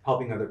or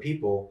helping other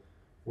people,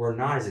 we're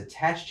not as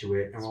attached to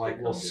it, and we're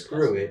like, well,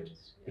 screw it,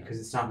 because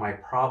it's not my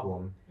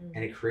problem.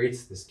 And it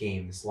creates this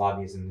game, this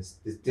lobbyism,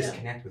 this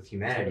disconnect with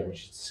humanity,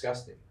 which is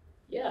disgusting.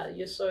 Yeah,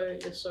 you're so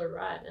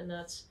right, and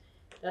that's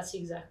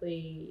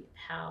exactly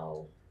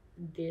how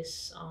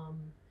this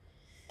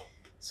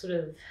sort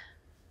of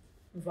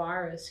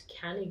virus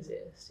can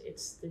exist.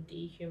 It's the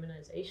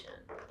dehumanization.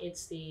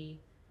 It's the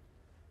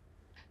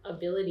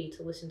ability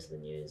to listen to the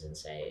news and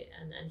say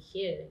and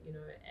hear,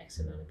 X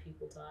amount of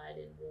people died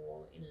in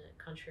war in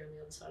a country on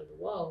the other side of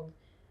the world,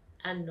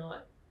 and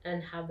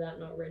have that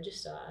not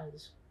register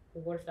as,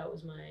 well, what if that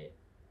was my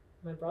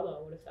brother?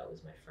 What if that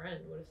was my friend?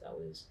 What if that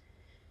was,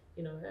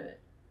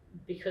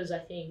 because I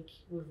think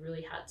we've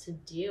really had to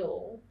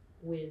deal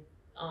with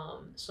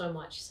so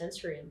much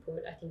sensory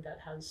input. I think that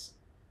has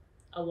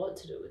a lot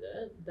to do with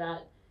it,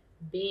 that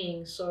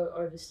being so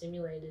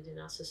overstimulated in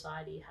our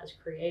society has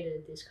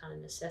created this kind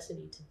of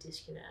necessity to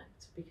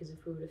disconnect, because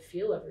if we were to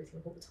feel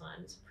everything all the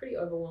time, it's a pretty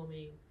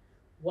overwhelming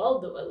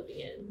world that we're living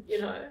in,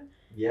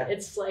 Yeah.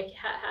 It's like,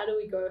 how do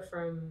we go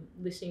from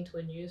listening to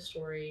a news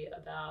story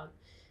about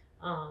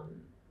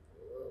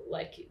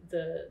like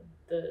the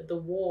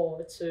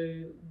war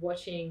to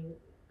watching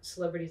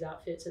celebrities'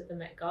 outfits at the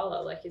Met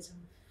Gala? Like, it's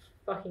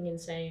fucking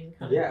insane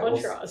kind of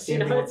contrast. Well, same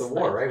thing with the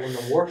war, right? When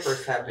the war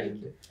first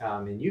happened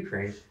in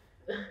Ukraine,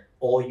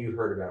 all you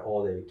heard about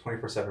all day,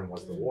 24/7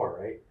 was the war,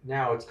 right?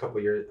 now it's a couple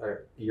years,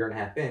 a year and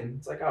a half in,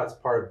 it's like, oh, it's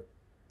part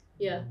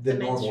of the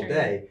normal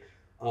day.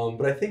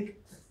 But I think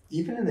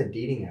even in the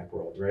dating app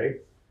world,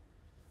 right,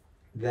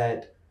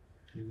 that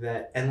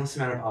endless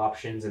amount of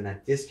options and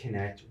that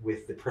disconnect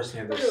with the person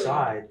on the other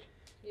side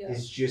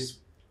is just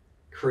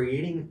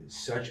creating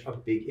such a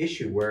big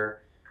issue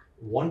where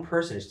one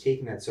person is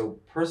taking that so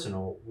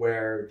personal,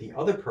 where the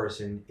other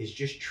person is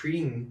just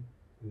treating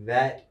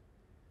that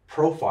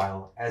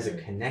profile as a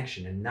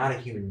connection and not a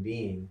human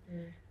being.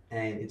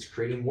 And it's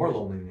creating more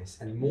loneliness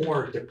and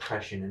more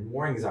depression and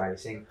more anxiety,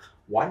 saying,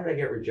 why did I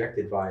get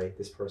rejected by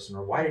this person,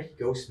 or why did he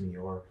ghost me,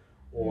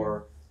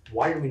 or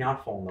why did we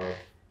not fall in love?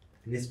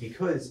 And it's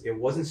because it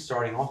wasn't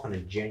starting off on a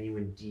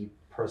genuine, deep,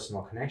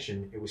 personal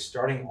connection. It was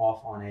starting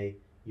off on a,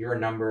 you're a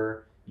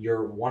number,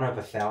 you're one of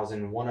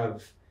 1,000, one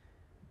of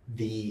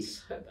the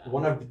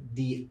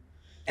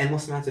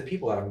endless amounts of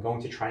people that I'm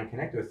going to try and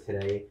connect with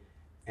today.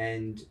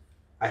 And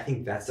I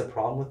think that's the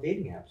problem with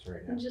dating apps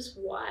right now. And just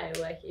why?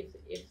 Like,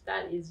 if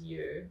that is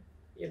you,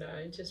 you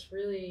know, just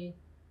really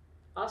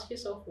ask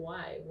yourself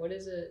why. What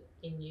is it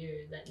in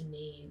you that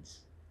needs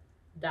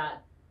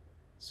that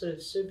sort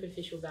of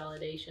superficial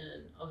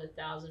validation of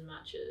 1,000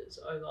 matches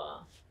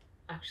over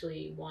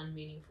actually one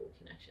meaningful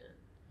connection?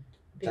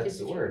 Because that's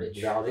the word,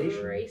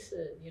 validation. Trace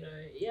it, you know,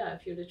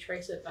 if you were to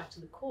trace it back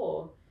to the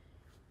core,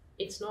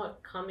 it's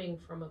not coming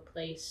from a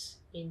place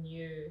in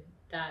you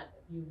that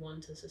you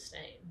want to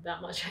sustain.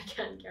 That much I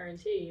can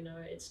guarantee. You know,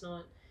 it's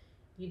not,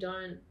 you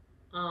don't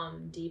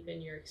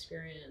deepen your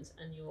experience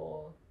and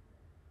your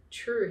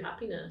true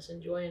happiness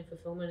and joy and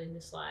fulfillment in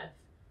this life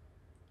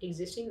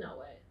existing that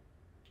way.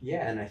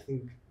 Yeah, and I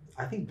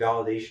think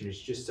validation is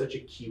just such a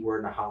key word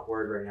and a hot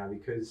word right now,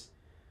 because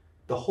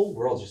the whole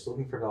world's just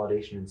looking for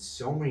validation in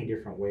so many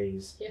different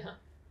ways. Yeah.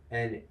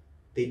 And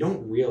they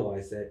don't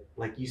realize that,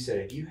 like you said,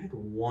 if you had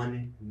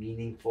one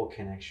meaningful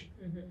connection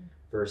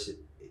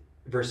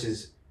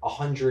versus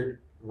 100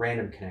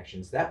 random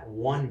connections, that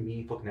one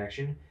meaningful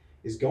connection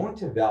is going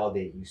to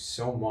validate you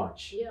so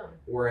much. Yeah.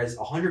 Whereas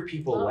 100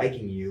 people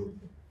liking you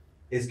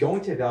is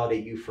going to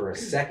validate you for a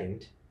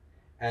second,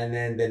 and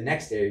then the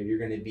next day you're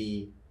going to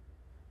be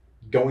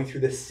going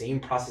through the same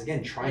process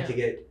again, trying to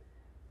get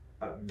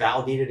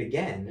validated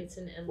again. It's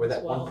an endless where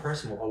that one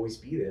person will always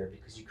be there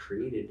because you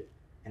created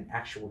an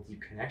actual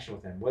deep connection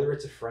with them, whether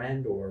it's a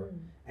friend or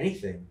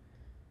anything.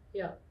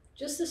 Yeah.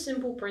 Just the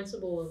simple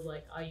principle of,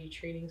 like, are you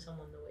treating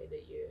someone the way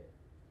that you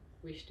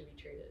wish to be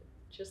treated?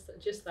 Just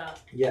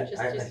that. Yeah.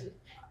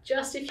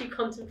 Just if you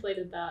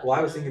contemplated that. Well,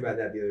 I was thinking about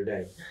that the other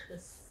day.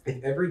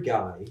 If every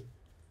guy,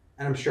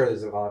 and I'm sure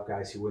there's a lot of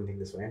guys who wouldn't think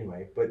this way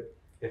anyway, but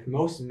if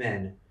most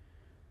men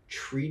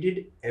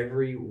treated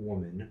every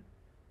woman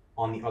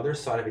on the other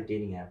side of a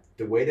dating app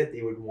the way that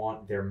they would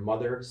want their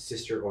mother,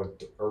 sister, or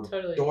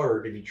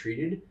daughter to be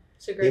treated,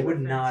 they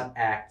would not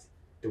act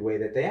the way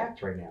that they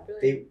act right now.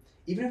 They,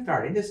 even if they're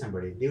not into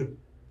somebody, they would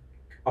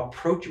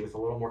approach it with a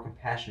little more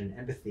compassion and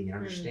empathy and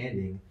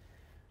understanding.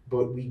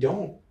 But we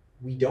don't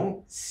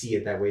see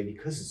it that way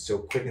because it's so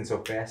quick and so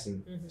fast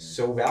and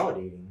so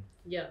validating.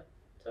 Yeah,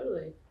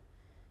 totally.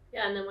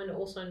 Yeah, and then we're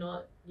also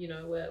not, you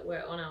know,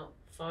 we're on our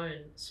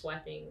phone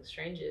swiping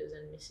strangers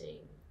and missing,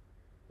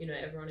 you know,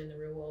 everyone in the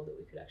real world that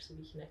we could actually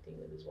be connecting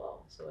with as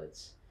well. So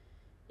it's,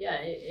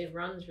 it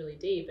runs really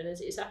deep, and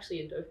it's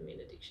actually a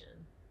dopamine addiction.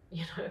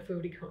 You know, if we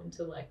were to go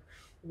into, like,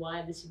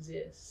 why this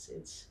exists,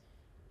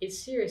 it's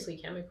seriously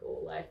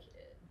chemical. Like,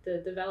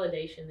 the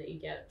validation that you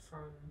get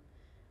from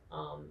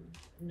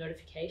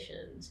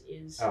notifications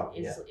is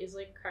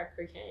like crack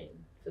cocaine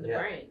for the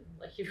brain.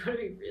 Like, you've got to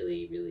be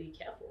really, really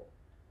careful.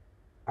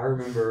 I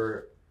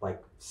remember,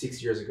 like,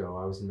 6 years ago,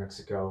 I was in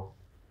Mexico,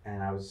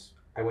 and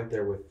I went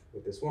there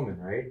with this woman,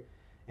 right?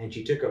 And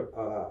she took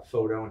a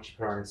photo and she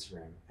put it on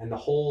Instagram. And the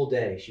whole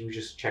day she was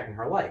just checking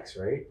her likes,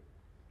 right?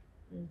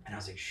 And I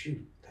was like,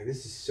 shoot, like,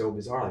 this is so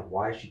bizarre. Like,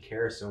 why does she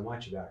care so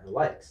much about her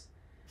likes?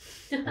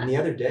 And the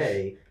other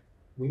day,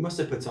 we must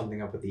have put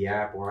something up with the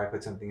app, or I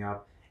put something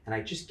up, and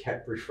I just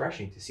kept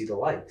refreshing to see the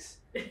likes.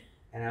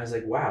 And I was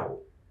like, wow,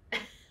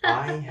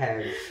 I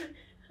have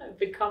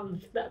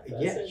become that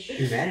person. Yeah,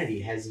 humanity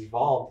has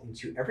evolved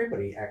into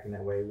everybody acting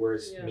that way,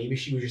 whereas maybe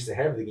she was just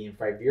ahead of the game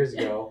 5 years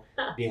ago,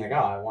 being like, oh,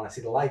 I want to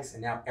see the likes,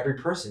 and now every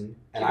person,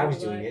 and I was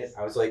doing it,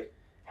 I was like,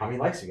 how many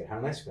likes do you get? How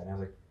many likes do you get? And I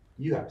was like,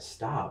 you gotta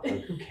stop.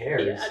 Like, who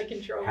cares? Out of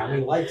control, how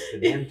many likes the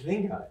damn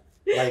thing got?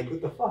 Like,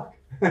 what the fuck?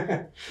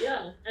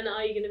 Yeah, and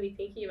are you going to be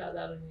thinking about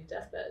that on your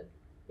deathbed?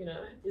 You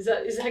know, is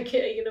that are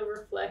you going to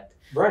reflect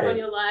on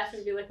your life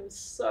and be like, I'm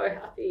so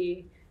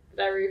happy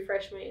that I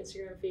refreshed my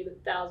Instagram feed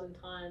 1,000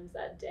 times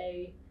that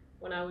day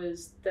when I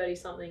was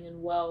 30-something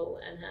and well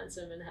and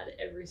handsome and had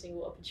every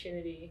single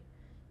opportunity,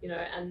 you know,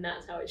 and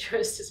that's how I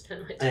chose to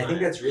spend my time. And I think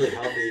that's really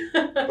healthy.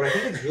 But I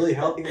think it's really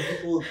healthy when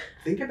people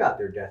think about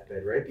their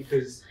deathbed, right?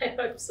 Because I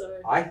hope so.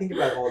 I think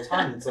about it all the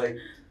time. It's like,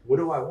 what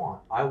do I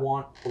want? I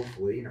want,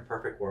 hopefully, in a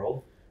perfect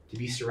world, to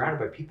be surrounded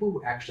by people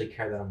who actually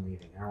care that I'm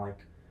leaving and are like,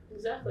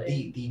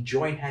 Exactly. the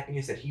joy and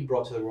happiness that he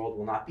brought to the world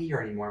will not be here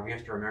anymore, and we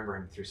have to remember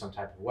him through some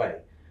type of way.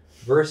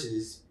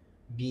 Versus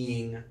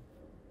being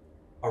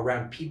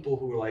around people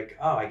who are like,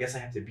 oh, I guess I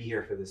have to be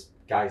here for this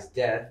guy's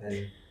death,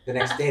 and the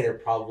next day they'll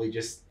probably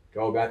just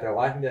go about their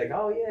life and be like,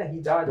 oh yeah, he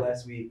died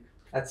last week.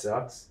 That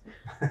sucks.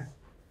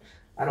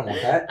 I don't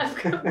want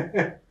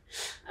that.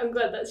 I'm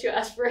glad that's your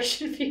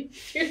aspiration for your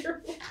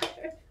funeral.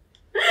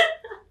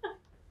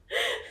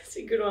 That's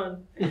a good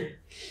one.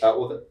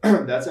 Well,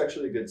 that's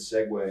actually a good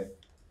segue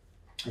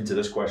into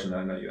this question that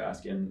I know you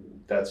asked, and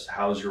that's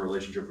how's your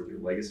relationship with your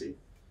legacy,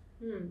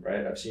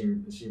 right? I've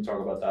seen you talk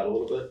about that a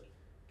little bit.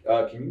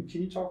 Can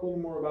you talk a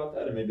little more about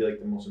that and maybe like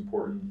the most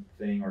important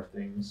thing or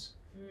things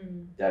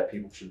that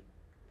people should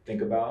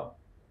think about?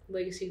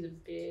 Legacy is a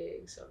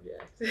big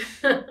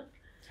subject.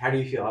 How do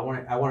you feel? I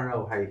want to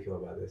know how you feel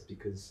about this,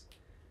 because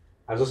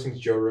I was listening to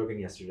Joe Rogan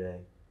yesterday,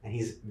 and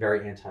he's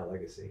very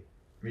anti-legacy.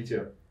 Me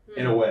too,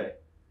 in a way.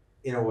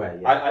 In a way,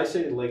 yeah. I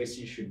say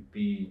legacy should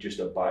be just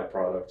a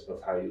byproduct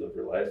of how you live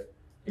your life,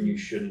 and you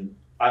shouldn't.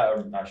 I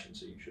shouldn't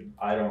say you shouldn't.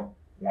 I don't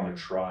want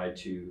to try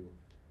to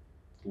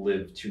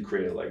live to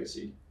create a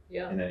legacy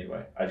in any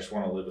way. I just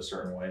want to live a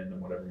certain way, and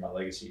then whatever my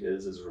legacy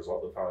is as a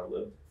result of how I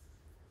live.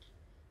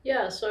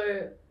 Yeah,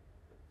 so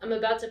I'm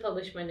about to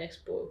publish my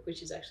next book,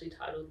 which is actually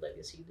titled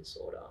Legacy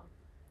Disorder.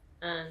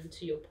 And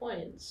to your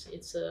points,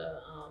 it's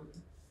a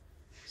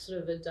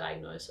sort of a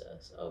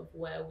diagnosis of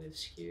where we've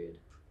skewed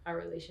our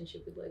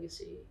relationship with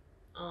legacy,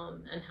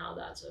 and how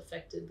that's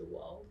affected the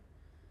world.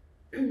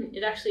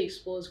 It actually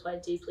explores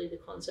quite deeply the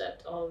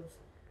concept of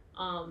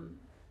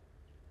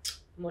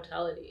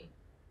mortality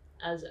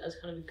as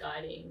kind of a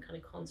guiding kind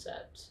of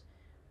concept,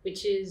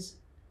 which is,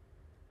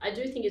 I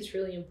do think it's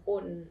really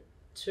important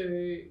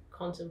to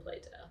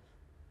contemplate death.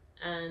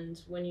 And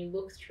when you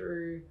look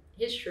through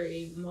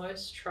history,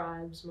 most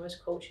tribes,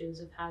 most cultures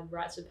have had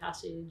rites of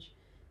passage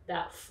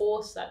that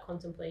force that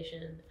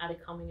contemplation at a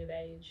coming of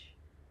age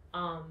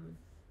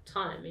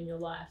time in your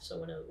life. So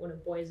when a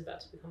boy is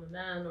about to become a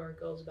man or a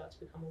girl is about to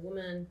become a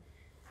woman,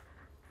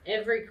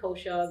 every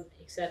culture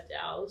except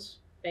ours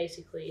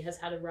basically has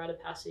had a rite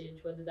of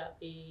passage, whether that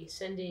be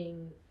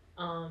sending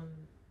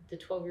the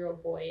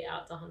 12-year-old boy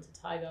out to hunt a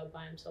tiger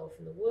by himself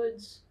in the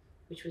woods,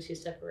 which was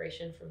his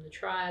separation from the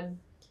tribe,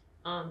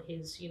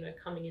 his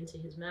coming into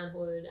his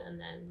manhood, and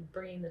then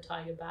bringing the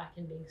tiger back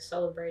and being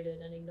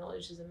celebrated and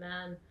acknowledged as a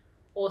man,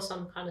 or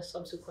some kind of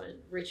subsequent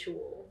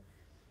ritual.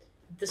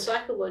 The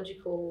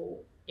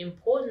psychological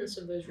importance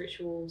of those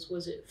rituals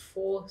was it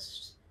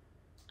forced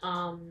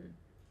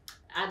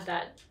at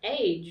that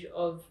age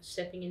of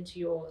stepping into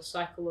your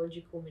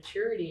psychological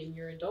maturity in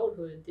your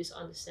adulthood, this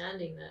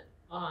understanding that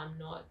I'm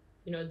not,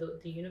 the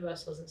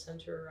universe doesn't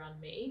center around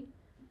me,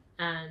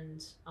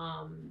 and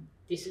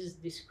this is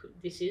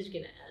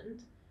going to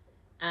end,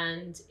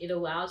 and it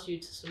allows you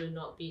to sort of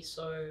not be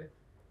so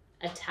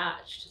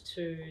attached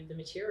to the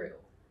material.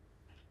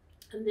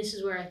 And this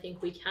is where I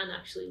think we can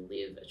actually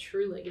live a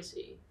true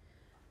legacy.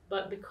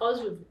 But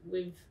because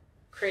we've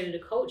created a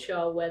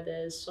culture where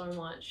there's so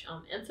much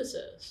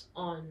emphasis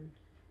on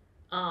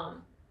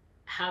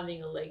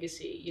having a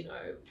legacy,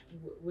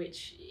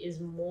 which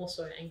is more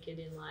so anchored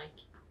in like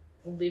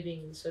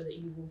living so that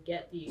you will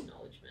get the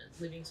acknowledgement,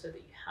 living so that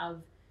you have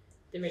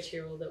the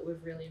material, that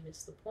we've really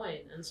missed the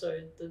point. And so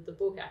the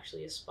book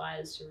actually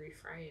aspires to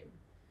reframe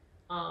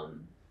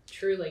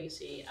true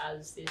legacy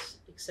as this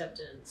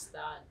acceptance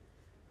that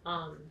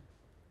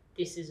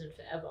this isn't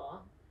forever,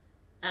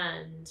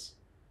 and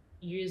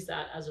use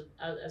that as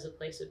a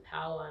place of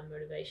power and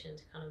motivation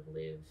to kind of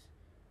live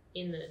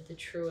in the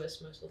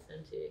truest, most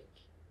authentic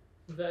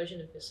version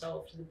of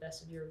yourself to the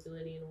best of your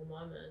ability in all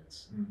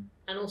moments,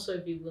 and also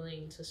be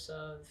willing to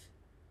serve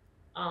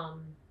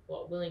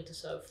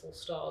full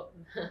stop,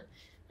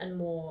 and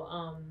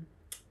more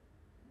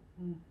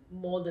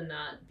than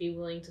that, be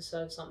willing to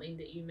serve something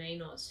that you may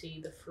not see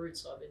the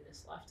fruits of in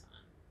this lifetime.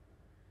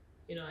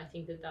 I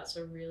think that that's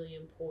a really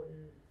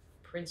important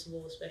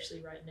principle, especially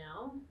right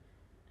now.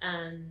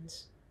 And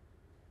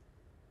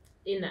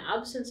in the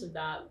absence of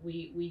that,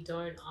 we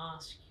don't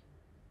ask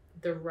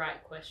the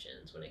right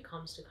questions when it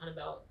comes to kind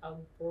of our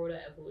broader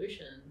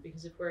evolution.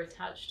 Because if we're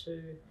attached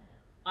to,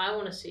 I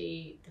want to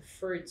see the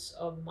fruits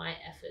of my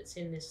efforts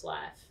in this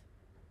life,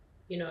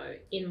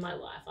 in my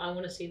life, I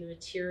want to see the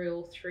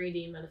material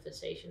 3D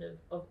manifestation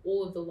of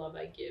all of the love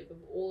I give, of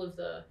all of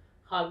the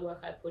hard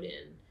work I put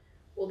in,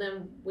 well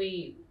then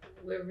we're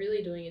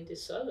really doing a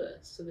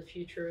disservice to the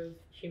future of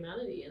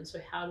humanity. And so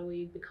how do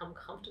we become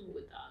comfortable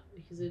with that?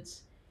 Because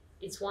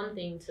it's one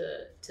thing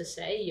to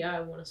say, yeah,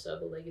 I want to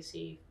serve a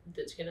legacy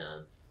that's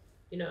gonna,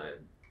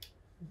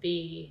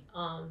 be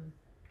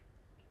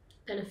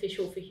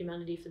beneficial for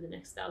humanity for the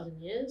next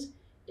 1,000 years.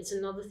 It's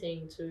another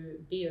thing to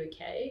be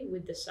okay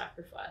with the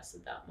sacrifice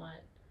that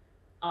might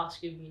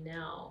ask of you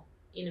now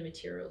in a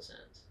material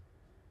sense,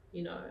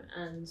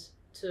 and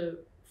to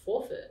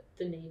forfeit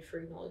the need for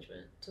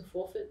acknowledgement, to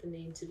forfeit the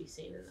need to be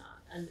seen in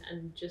that,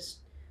 and just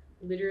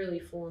literally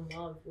fall in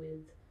love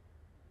with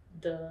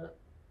the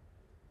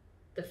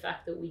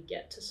fact that we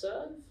get to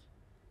serve,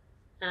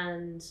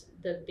 and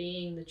that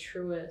being the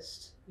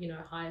truest,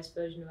 highest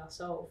version of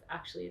ourselves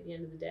actually at the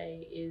end of the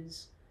day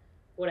is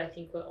what I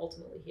think we're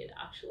ultimately here to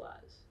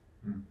actualize.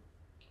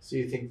 So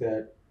you think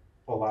that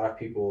a lot of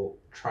people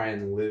try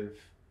and live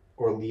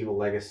or leave a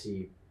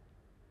legacy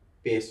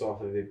based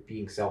off of it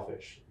being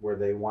selfish, where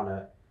they want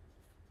to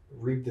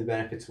reap the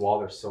benefits while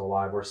they're still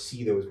alive, or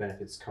see those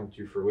benefits come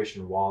to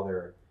fruition while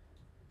they're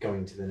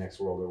going to the next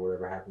world or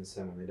whatever happens to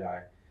them when they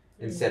die,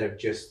 instead of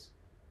just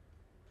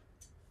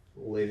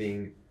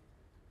living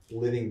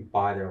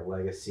by their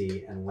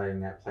legacy and letting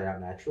that play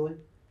out naturally?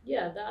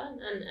 Yeah, that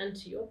and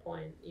to your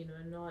point,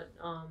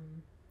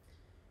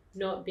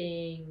 not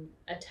being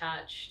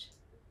attached,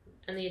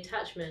 and the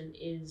attachment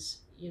is,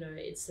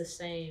 it's the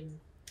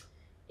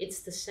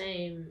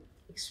same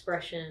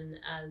expression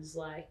as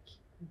like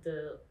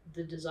the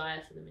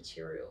desire for the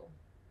material.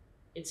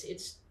 It's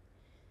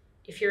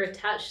if you're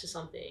attached to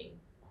something,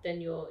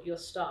 then you're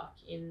stuck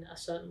in a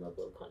certain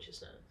level of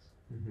consciousness.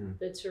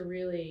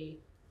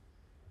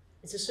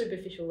 It's a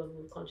superficial level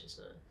of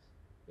consciousness,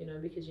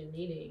 because you're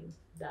needing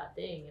that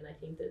thing. And I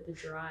think that the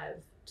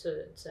drive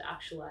to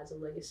actualize a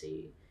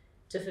legacy,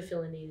 to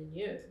fulfill a need in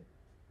you,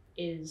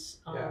 is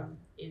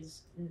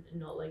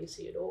not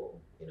legacy at all.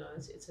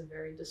 It's a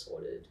very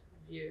disordered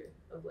view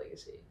of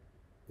legacy.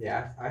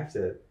 Yeah, I have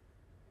to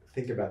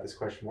think about this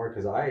question more,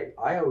 because I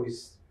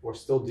always, or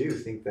still do,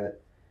 think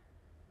that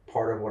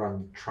part of what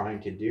I'm trying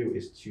to do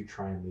is to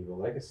try and leave a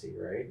legacy,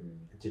 right?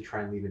 And to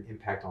try and leave an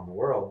impact on the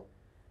world.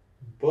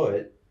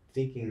 But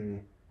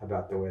thinking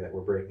about the way that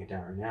we're breaking it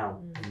down right now,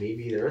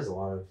 maybe there is a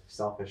lot of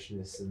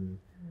selfishness and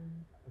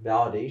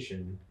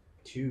validation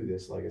to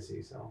this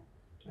legacy. So,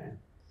 man.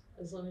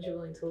 As long as you're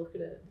willing to look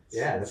at it.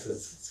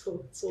 It's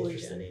all a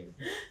journey.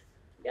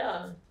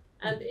 Yeah.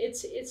 And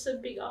it's a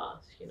big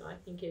ask, I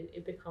think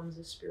it becomes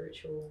a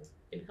spiritual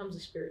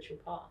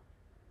path.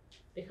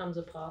 It becomes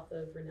a path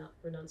of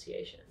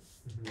renunciation,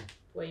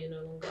 where you're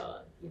no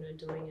longer,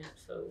 doing it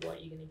for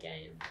what you're going to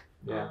gain.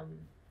 But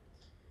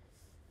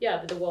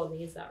the world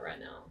needs that right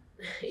now.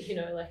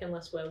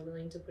 Unless we're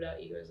willing to put our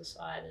egos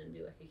aside and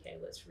be like, okay,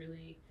 let's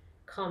really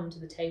come to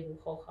the table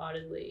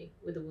wholeheartedly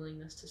with a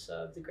willingness to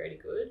serve the greater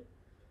good,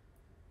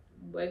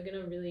 we're going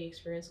to really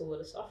experience a lot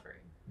of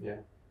suffering.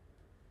 Yeah.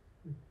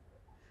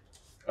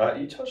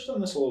 You touched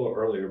on this a little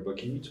earlier, but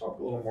can you talk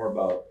a little more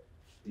about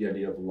the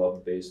idea of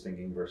love-based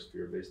thinking versus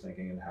fear-based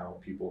thinking, and how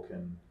people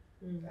can,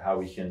 how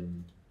we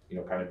can,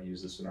 kind of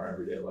use this in our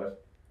everyday life?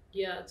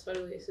 Yeah,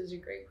 totally. This is a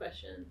great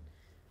question.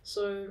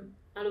 So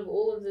out of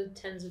all of the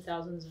tens of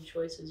thousands of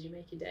choices you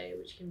make a day,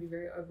 which can be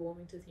very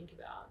overwhelming to think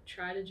about,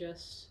 try to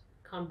just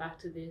come back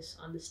to this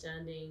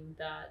understanding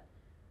that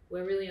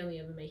we're really only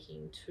ever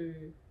making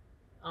two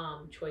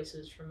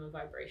choices from a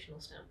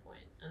vibrational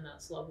standpoint, and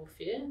that's love or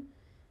fear.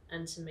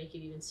 And to make it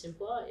even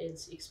simpler,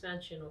 it's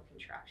expansion or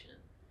contraction.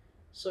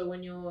 So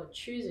when you're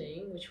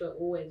choosing, which we're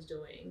always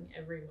doing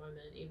every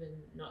moment,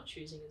 even not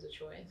choosing is a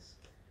choice,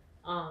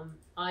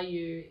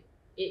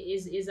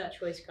 is that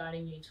choice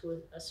guiding you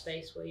to a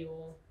space where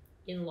you're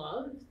in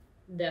love,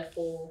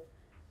 therefore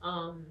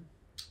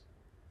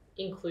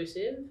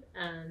inclusive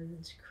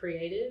and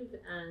creative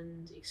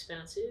and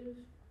expansive?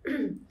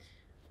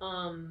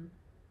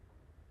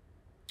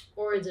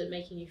 Or is it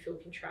making you feel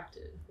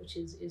contracted, which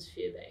is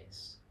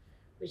fear-based,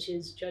 which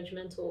is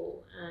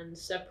judgmental and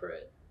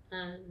separate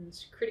and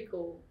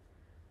critical?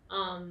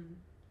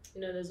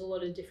 There's a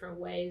lot of different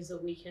ways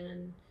that we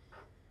can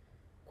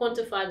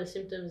quantify the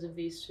symptoms of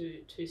these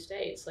two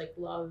states. Like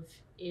love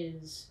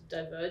is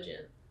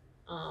divergent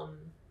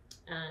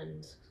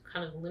and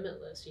kind of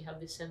limitless. You have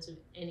this sense of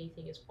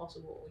anything is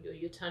possible.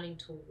 You're turning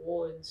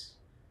towards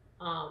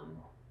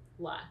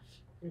life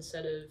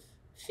instead of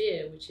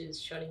fear, which is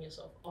shutting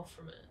yourself off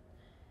from it.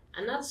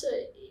 And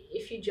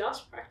if you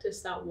just practice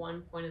that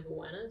one point of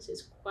awareness,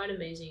 it's quite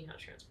amazing how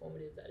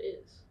transformative that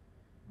is.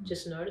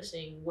 Just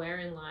noticing where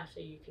in life are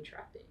you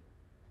contracting.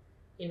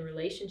 In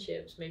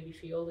relationships, maybe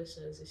for your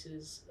listeners, this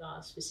is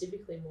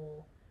specifically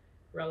more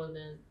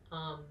relevant,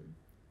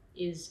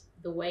 is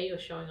the way you're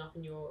showing up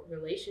in your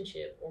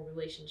relationship or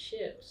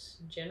relationships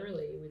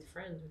generally with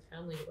friends, with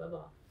family,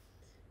 whoever.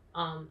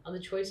 Are the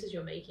choices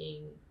you're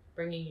making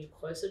bringing you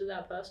closer to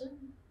that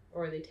person,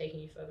 or are they taking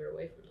you further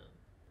away from them?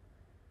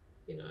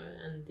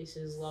 And this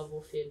is love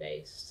or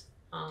fear-based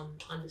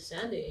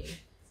understanding.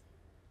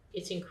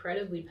 It's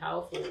incredibly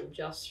powerful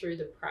just through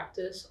the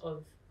practice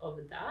of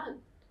that,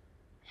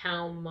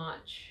 how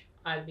much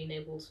I've been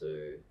able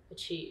to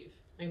achieve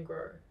and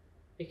grow.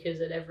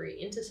 Because at every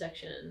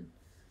intersection,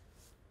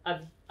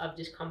 I've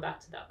just come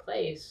back to that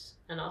place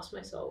and asked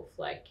myself,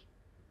 like,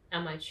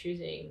 am I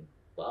choosing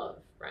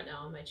love right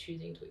now? Am I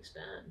choosing to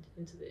expand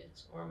into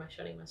this, or am I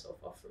shutting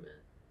myself off from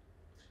it?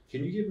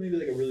 Can you give maybe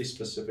like a really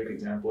specific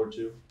example or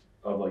two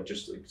of like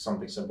just like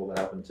something simple that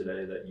happened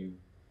today that you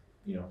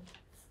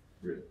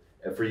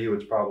for you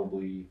it's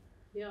probably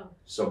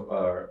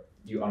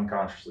you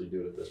unconsciously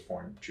do it at this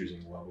point,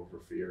 choosing love over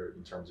fear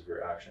in terms of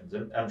your actions,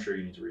 and I'm sure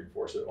you need to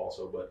reinforce it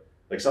also, but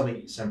like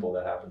something simple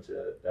that happened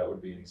today that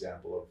would be an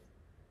example of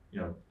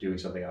doing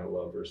something out of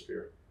love versus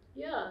fear.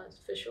 Yeah,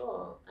 for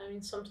sure. I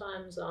mean,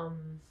 sometimes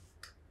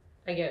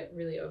I get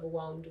really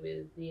overwhelmed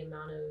with the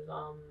amount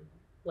of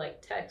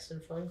like texts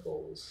and phone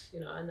calls,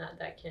 and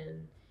that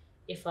can,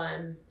 if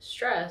I'm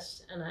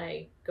stressed and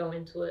I go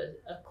into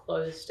a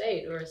closed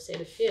state or a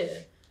state of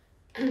fear,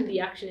 the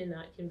action in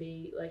that can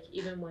be like,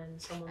 even when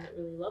someone that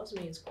really loves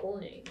me is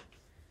calling,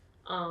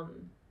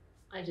 um,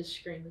 I just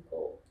screen the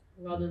call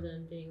rather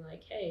than being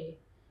like, hey,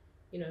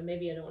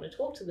 maybe I don't want to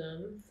talk to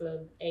them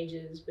for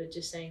ages, but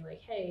just saying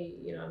like, hey,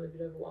 I'm a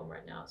bit overwhelmed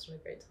right now. It's not a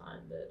great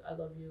time, but I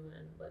love you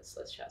and let's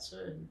chat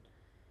soon.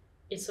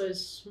 It's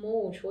those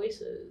small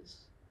choices,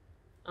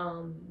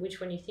 which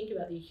when you think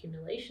about the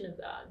accumulation of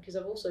that, because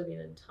I've also been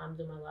in times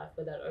in my life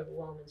where that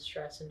overwhelm and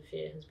stress and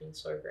fear has been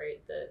so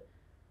great that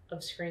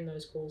I've screened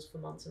those calls for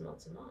months and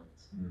months and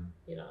months,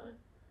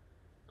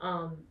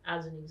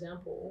 as an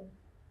example.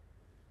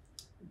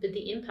 But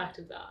the impact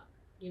of that,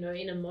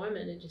 in a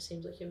moment, it just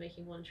seems like you're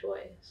making one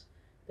choice.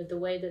 But the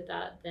way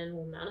that then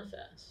will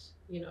manifest,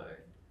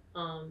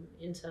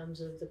 in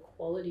terms of the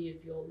quality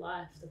of your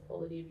life, the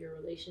quality of your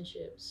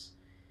relationships,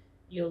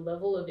 your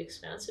level of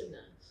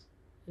expansiveness,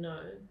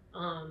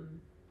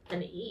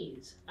 and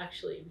ease,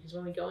 actually. Because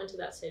when we go into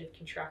that state of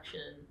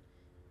contraction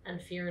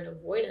and fear and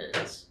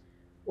avoidance,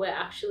 we're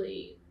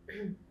actually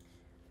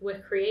we're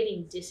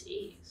creating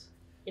dis-ease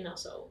in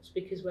ourselves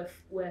because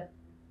we're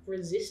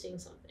resisting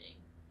something.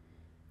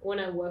 When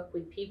I work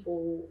with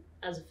people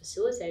as a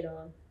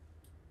facilitator,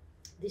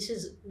 this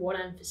is what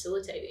I'm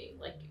facilitating.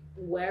 Like,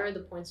 where are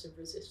the points of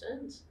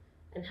resistance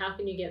and how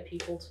can you get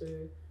people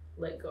to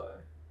let go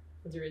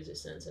of the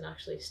resistance and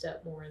actually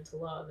step more into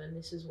love? And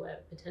this is where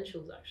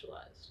potential is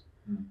actualized.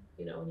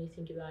 When you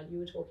think about, you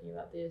were talking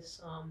about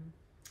this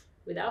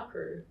with our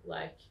crew,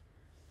 like,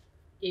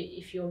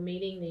 if you're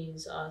meeting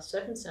these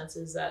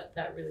circumstances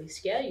that really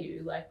scare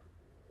you, like,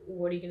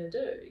 what are you going to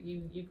do?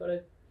 You've got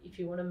to, if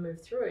you want to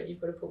move through it,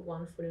 you've got to put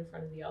one foot in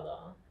front of the other,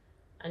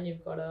 and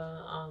you've got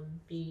to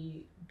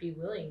be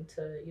willing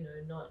to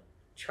not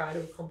try to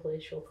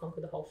accomplish or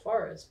conquer the whole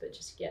forest, but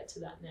just get to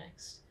that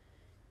next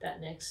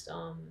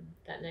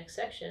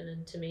section.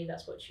 And to me,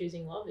 that's what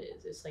choosing love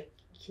is. It's like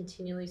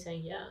continually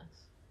saying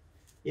yes.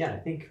 Yeah, I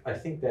think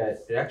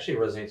that it actually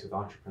resonates with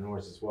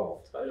entrepreneurs as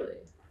well. Totally.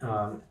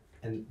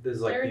 And there's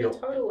like they're in a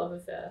total love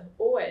affair,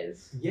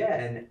 always.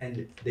 Yeah,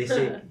 and they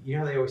say, they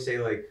always say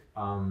like,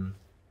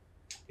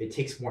 it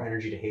takes more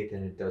energy to hate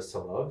than it does to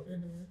love.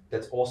 Mm-hmm.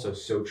 That's also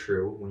so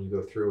true when you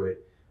go through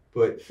it.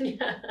 But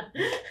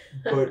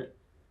but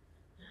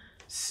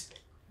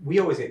we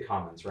always get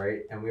comments,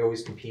 right? And we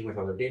always compete with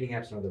other dating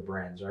apps and other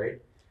brands,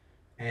 right?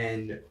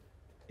 And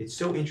it's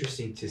so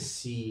interesting to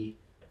see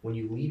when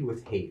you lead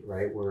with hate,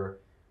 right? Where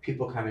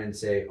people come in and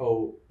say,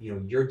 oh,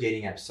 your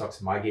dating app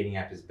sucks, my dating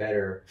app is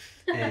better.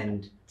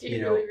 And do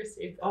you really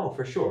receive that? Oh,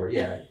 for sure,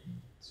 yeah.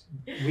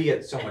 We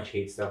get so much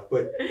hate stuff,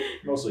 but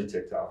mostly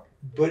TikTok.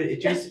 But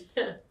it just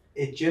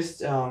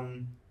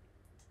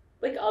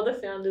like other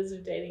founders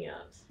of dating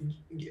apps.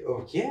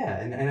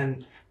 Yeah,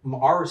 and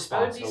our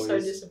response. I would be so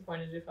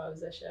disappointed if I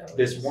was their shareholder.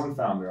 This one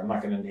founder, I'm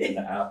not going to name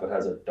the app, but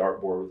has a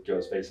dartboard with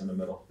Joe's face in the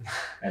middle,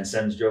 and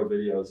sends Joe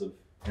videos of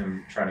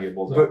him trying to get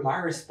bulls out. But my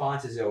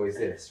response is always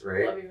this,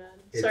 right? Love you, man.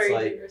 Sorry you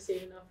didn't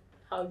receive enough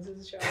hugs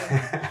as a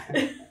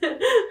child.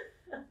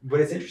 But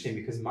it's interesting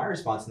because my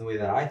response in the way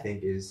that I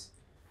think is,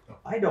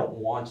 I don't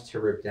want to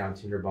rip down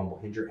Tinder, Bumble,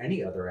 Hinge, or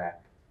any other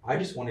app. I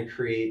just want to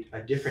create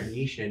a different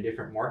niche and a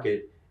different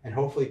market, and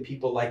hopefully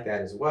people like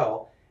that as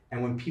well.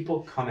 And when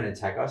people come and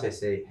attack us, I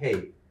say,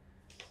 hey,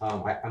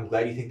 I'm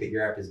glad you think that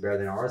your app is better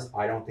than ours.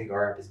 I don't think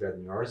our app is better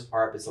than yours.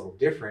 Our app is a little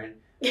different,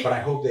 but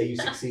I hope that you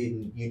succeed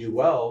and you do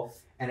well.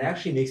 And it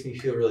actually makes me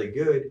feel really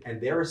good.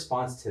 And their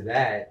response to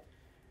that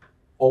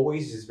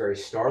always is very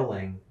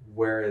startling,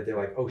 where they're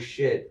like, oh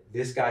shit,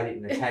 this guy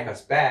didn't attack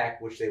us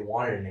back, which they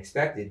wanted and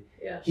expected.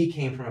 Yeah. He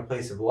came from a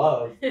place of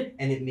love,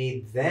 and it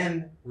made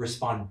them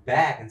respond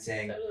back and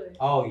saying, totally.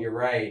 Oh, you're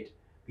right.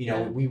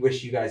 We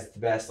wish you guys the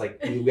best. Like,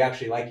 we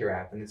actually like your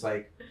app. And it's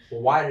like,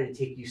 well, why did it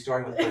take you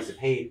starting with a place of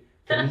hate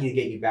for me to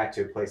get you back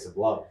to a place of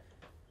love?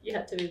 You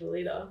had to be the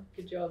leader.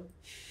 Good job.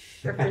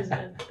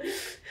 Represent.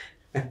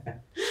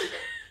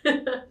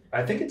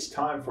 I think it's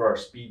time for our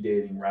speed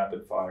dating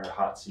rapid fire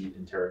hot seat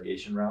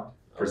interrogation round,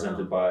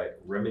 presented by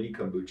Remedy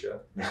Kombucha,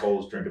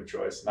 Nicole's drink of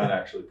choice. Not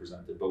actually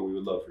presented, but we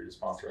would love for you to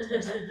sponsor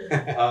us.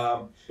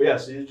 But yeah,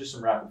 so these are just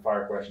some rapid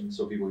fire questions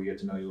so people can get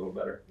to know you a little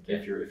better. Okay.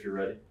 If you're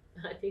ready.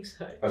 I think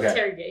so. Okay.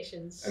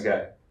 Interrogations.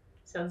 Okay.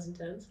 Sounds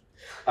intense.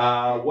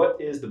 What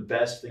is the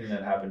best thing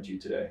that happened to you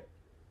today?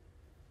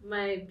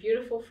 My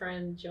beautiful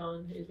friend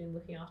John, who's been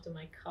looking after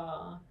my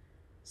car,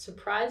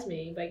 surprised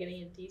me by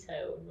getting it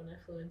detailed when I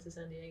flew into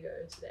San Diego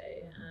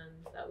today,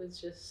 and that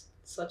was just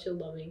such a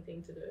loving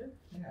thing to do.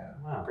 Yeah,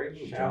 wow, great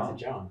move, shout out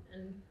to John.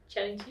 And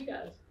chatting to you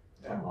guys.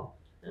 Yeah. Oh,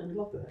 I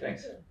love that.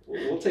 Thanks.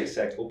 We'll play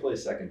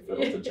second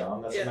fiddle to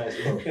John. That's a nice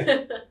move.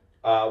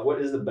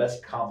 What is the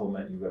best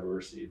compliment you've ever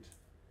received?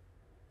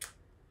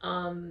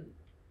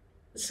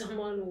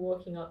 Someone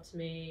walking up to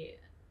me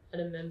at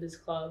a members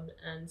club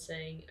and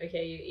saying,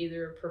 okay, you're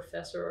either a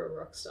professor or a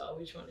rock star,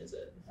 which one is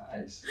it?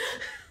 Nice.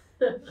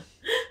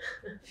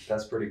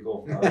 That's pretty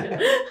cool.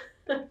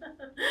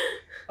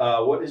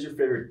 What is your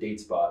favorite date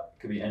spot?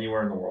 Could be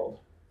anywhere in the world.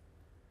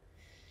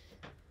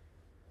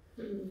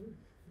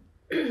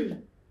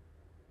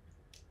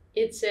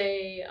 It's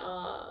a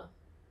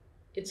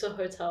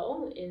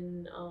hotel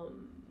in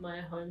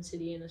my home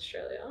city in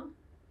Australia,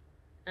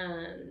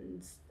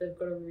 and they've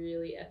got a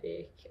really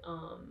epic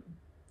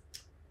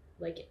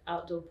like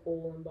outdoor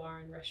pool and bar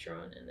and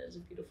restaurant, and there's a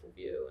beautiful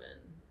view,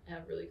 and I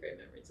have really great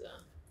memories there.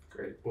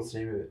 Great. What's the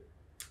name of it?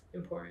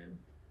 Emporium.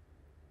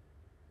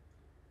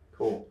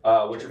 Cool.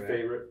 What's your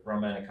favorite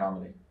romantic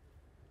comedy?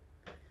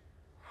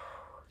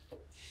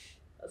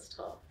 That's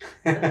tough.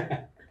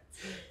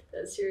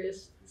 That's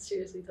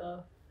seriously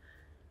tough.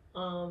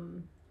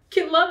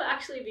 Can Love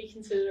Actually be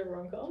considered a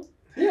rom-com?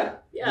 Yeah.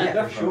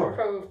 Yeah, for sure.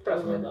 Probably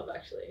Definitely. Love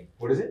Actually.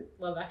 What is it?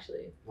 Love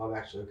Actually. Love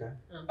Actually, okay.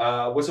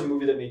 What's a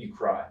movie that made you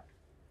cry?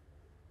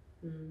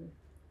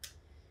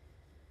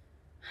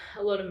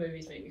 A lot of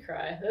movies make me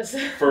cry. That's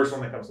First one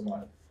that comes to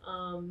mind.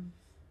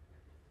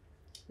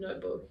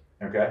 Notebook.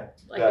 Okay.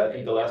 Like I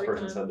think the last every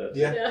person time. said that.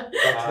 Yeah. Back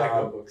to back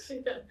Um, notebooks.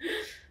 Yeah.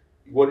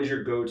 What is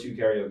your go-to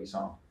karaoke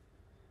song?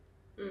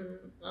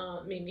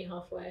 Meet Me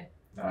Halfway.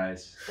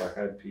 Nice. Black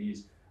Eyed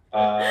Peas.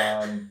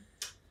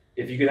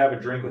 If you could have a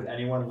drink with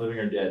anyone, living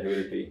or dead, who would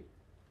it be?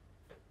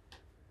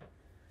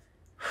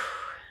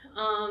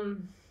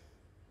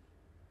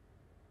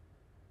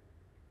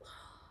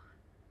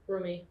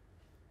 Rumi.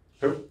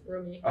 Who?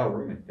 Rumi. Oh,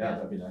 Rumi. Yeah, Yeah.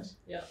 that'd be nice.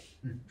 Yeah.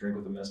 Drink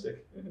with a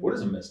mystic. Mhm. What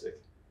is a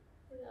mystic?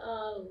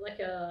 Like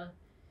a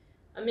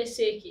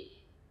mystic.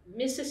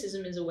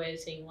 Mysticism is a way of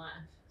seeing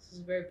life. This is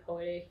a very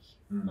poetic,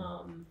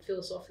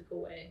 philosophical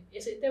way.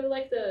 They were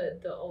like the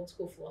old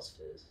school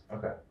philosophers.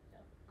 Okay.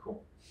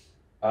 Cool.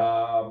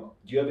 Do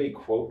you have a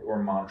quote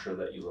or mantra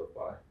that you live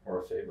by,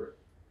 or a favorite?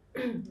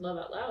 Love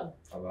out loud.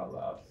 Love out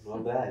loud.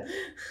 Love that.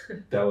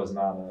 That was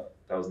not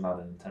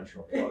an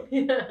intentional plug.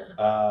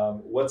 Yeah.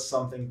 What's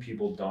something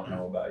people don't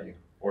know about you,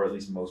 or at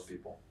least most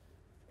people?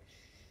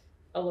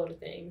 A lot of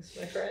things,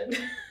 my friend.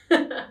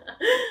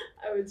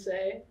 I would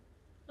say.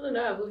 I don't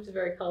know. I've lived a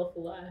very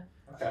colorful life.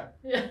 Okay.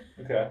 Yeah.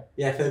 Okay.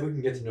 Yeah, I feel like we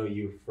can get to know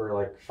you for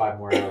like 5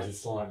 more hours and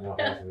still not know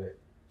half of it.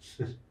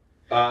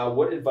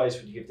 What advice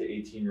would you give to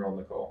 18-year-old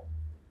Nicole?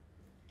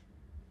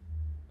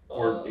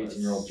 Or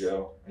 18-year-old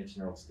Joe,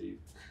 18-year-old Steve?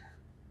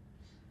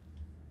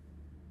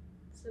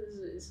 So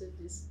it's a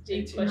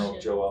deep 18-year-old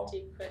question. Joel.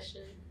 Deep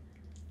question.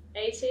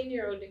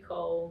 18-year-old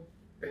Nicole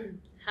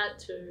had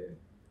to,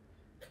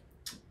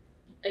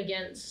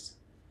 against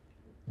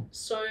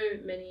so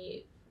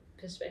many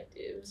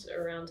perspectives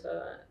around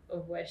her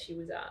of where she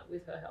was at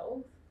with her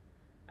health,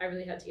 I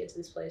really had to get to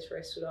this place where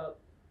I stood up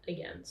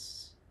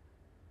against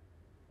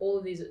all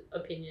of these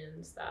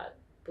opinions that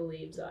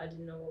believed that I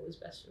didn't know what was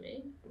best for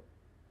me,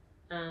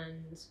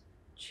 and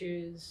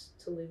choose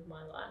to live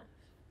my life.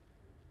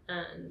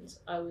 And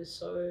I was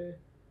so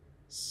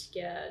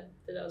scared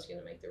that I was going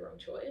to make the wrong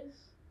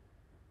choice,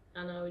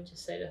 and I would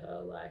just say to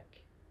her,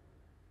 like,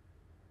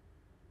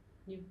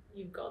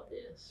 you've got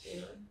this,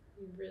 you know,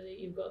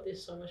 you've got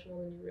this so much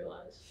more than you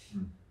realize.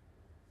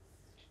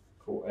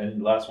 Cool.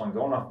 And last one,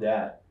 going off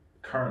that,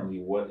 currently,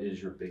 what is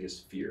your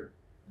biggest fear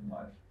in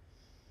life?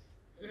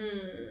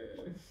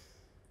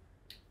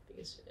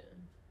 Biggest fear.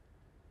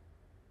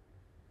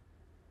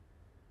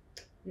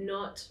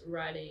 Not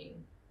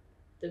writing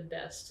the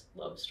best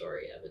love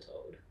story ever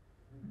told.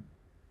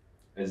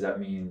 Does that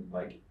mean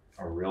like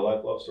a real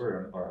life love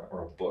story or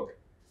a book?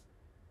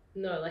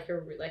 No, like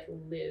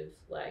live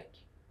like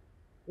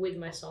with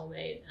my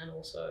soulmate and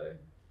also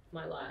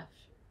my life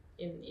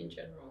in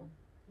general.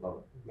 Love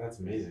it. That's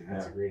amazing.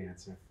 That's a great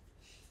answer.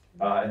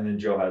 And then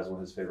Joe has one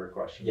of his favorite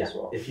questions as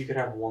well. If you could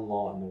have one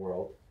law in the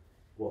world,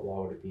 what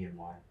law would it be and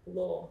why?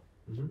 Law.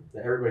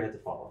 That everybody had to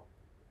follow.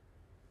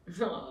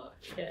 Oh,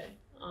 okay.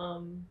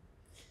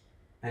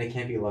 And it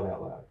can't be love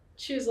out loud.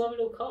 Choose love at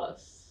all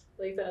costs.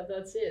 Like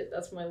that's it.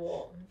 That's my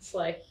law. It's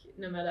like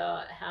no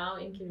matter how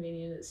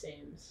inconvenient it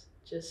seems,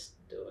 just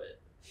do it.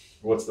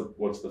 What's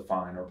the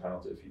fine or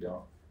penalty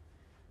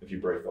if you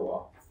break the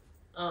law?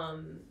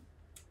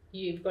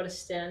 You've got to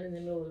stand in the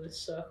middle of a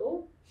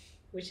circle,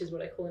 which is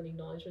what I call an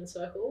acknowledgement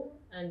circle,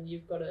 and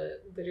you've got to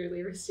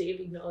literally receive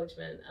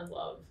acknowledgement and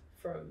love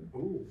from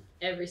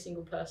every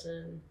single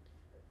person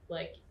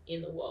like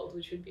in the world,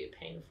 which would be a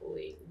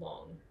painfully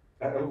long.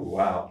 Oh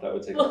wow, that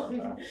would take a long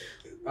time.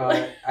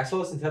 I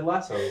saw this in Ted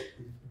Lasso.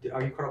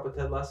 Are you caught up with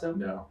Ted Lasso?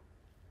 No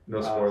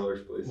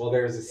spoilers, please. Well,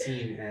 there's a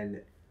scene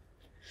and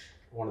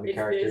one of the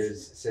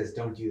characters says,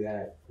 "Don't do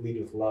that. Lead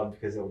with love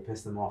because it will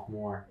piss them off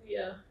more."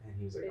 Yeah. And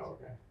he was like, "Oh,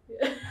 okay."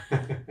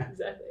 Yeah.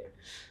 Exactly.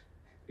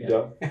 You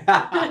done?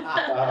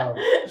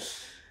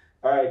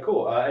 All right,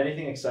 cool.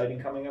 Anything exciting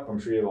coming up? I'm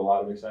sure you have a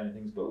lot of exciting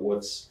things, but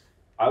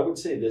I would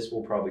say this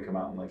will probably come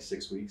out in like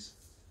 6 weeks.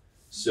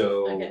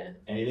 So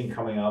anything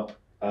coming up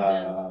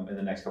in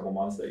the next couple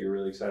months that you're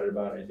really excited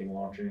about? Anything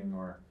launching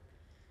or?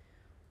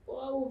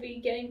 Well, we'll be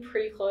getting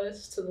pretty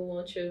close to the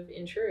launch of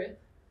In Truth.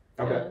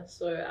 Okay.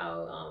 So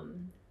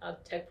our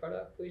tech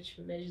product, which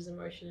measures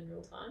emotion in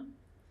real time,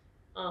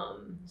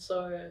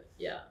 So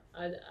yeah,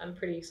 I'm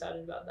pretty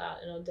excited about that,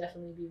 and I'll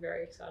definitely be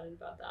very excited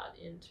about that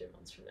in 2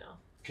 months from now.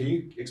 Can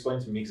you explain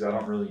to me, because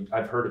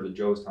I've heard of it,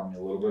 Joe was telling me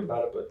a little bit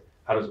about it, but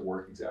how does it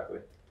work exactly?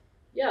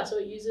 Yeah, so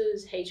it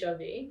uses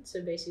HRV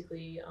to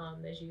basically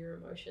measure your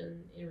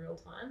emotion in real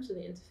time. So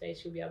the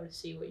interface, you'll be able to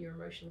see what your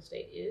emotional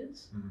state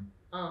is,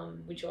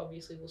 which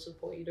obviously will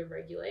support you to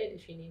regulate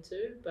if you need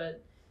to.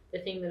 But the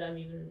thing that I'm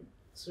even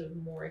sort of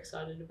more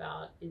excited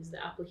about is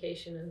the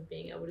application of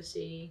being able to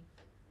see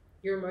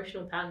your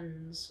emotional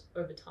patterns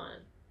over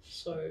time.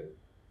 So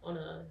on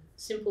a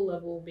simple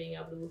level, being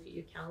able to look at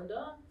your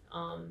calendar,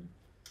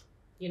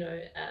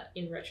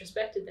 in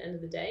retrospect at the end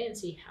of the day and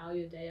see how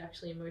your day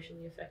actually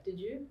emotionally affected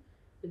you.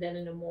 But then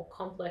in a more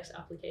complex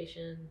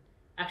application,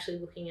 actually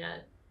looking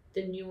at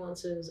the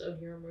nuances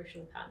of your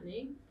emotional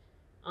patterning,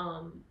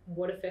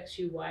 what affects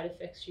you, why it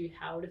affects you,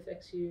 how it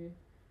affects you.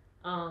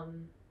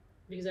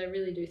 Because I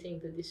really do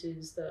think that this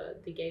is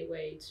the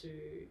gateway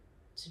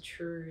to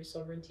true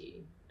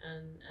sovereignty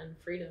and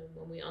freedom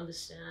when we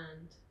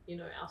understand,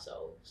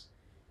 ourselves.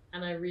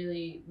 And I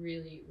really,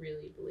 really,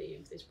 really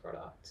believe this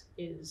product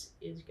is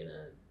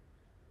gonna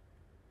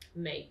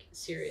make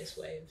serious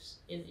waves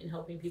in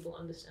helping people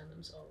understand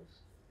themselves.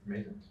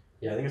 Amazing.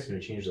 Yeah, I think it's going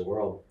to change the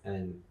world.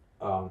 And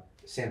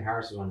Sam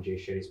Harris was on Jay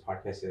Shetty's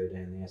podcast the other day,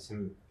 and they asked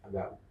him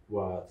about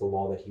the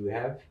law that he would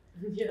have,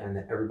 Yeah. and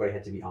that everybody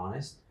had to be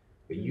honest.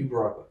 But you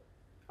brought up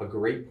a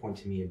great point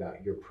to me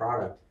about your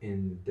product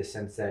in the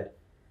sense that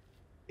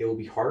it will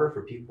be harder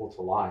for people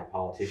to lie,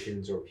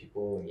 politicians or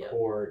people in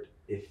court,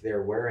 if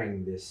they're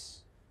wearing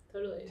this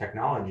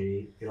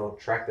technology. It'll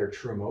track their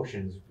true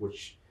emotions,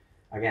 which,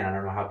 again, I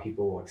don't know how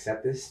people will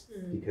accept this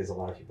because a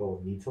lot of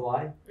people need to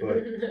lie,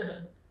 but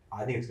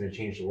I think it's going to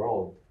change the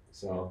world.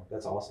 So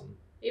that's awesome.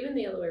 Even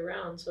the other way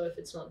around. So if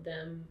it's not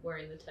them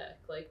wearing the tech,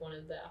 like one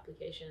of the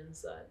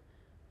applications that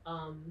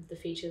the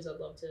features I'd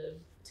love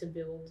to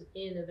build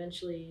in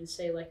eventually is,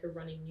 say, like a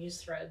running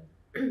news thread,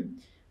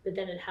 but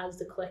then it has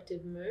the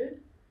collective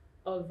mood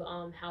of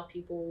how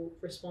people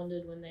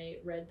responded when they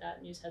read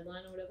that news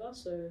headline or whatever.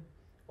 So,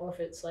 or if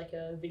it's like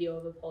a video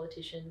of a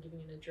politician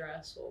giving an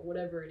address or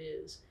whatever it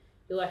is,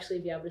 you'll actually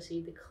be able to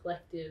see the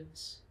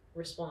collective's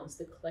response,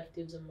 the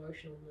collective's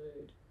emotional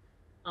mood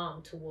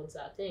towards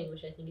that thing,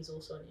 which I think is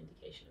also an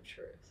indication of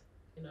truth.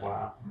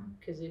 Wow.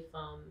 Because if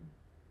I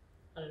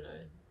don't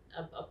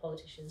know, a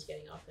politician's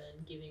getting up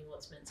and giving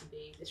what's meant to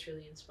be this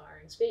really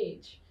inspiring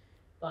speech,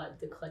 but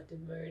the collective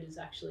mood is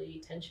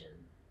actually tension.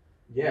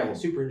 Yeah, well,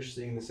 super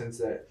interesting in the sense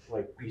that,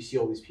 like, you see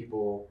all these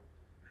people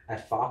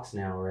at Fox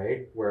now,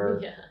 right?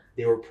 Where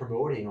they were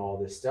promoting all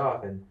this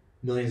stuff and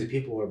millions of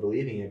people were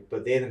believing it,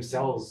 but they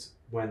themselves,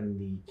 when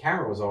the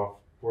camera was off,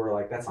 were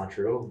like, that's not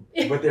true.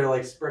 But they're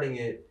like spreading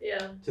it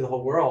to the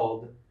whole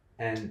world.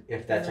 And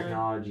if that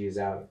technology is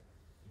out,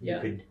 you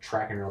could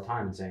track in real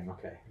time and saying,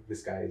 okay,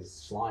 this guy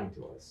is lying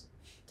to us.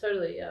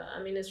 Totally, yeah.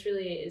 I mean, it's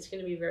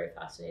going to be very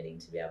fascinating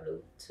to be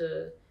able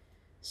to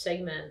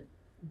segment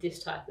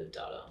this type of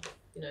data,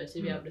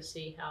 to be able to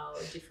see how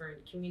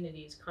different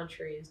communities,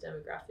 countries,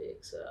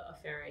 demographics are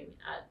faring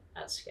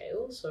at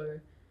scale. So,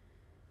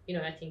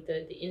 I think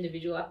that the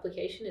individual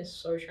application is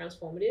so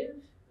transformative,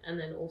 and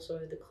then also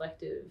the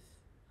collective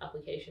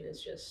application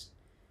is just,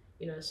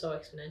 so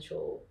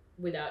exponential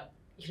without,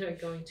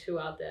 going too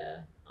out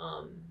there.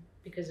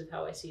 Because of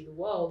how I see the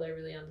world, I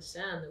really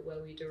understand that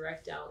where we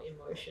direct our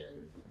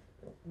emotion,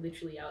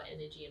 literally our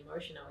energy and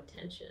motion, our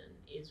attention,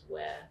 is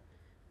where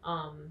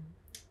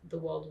the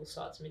world will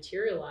start to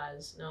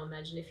materialize. Now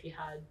imagine if you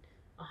had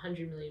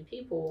 100 million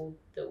people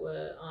that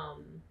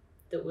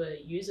were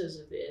users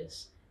of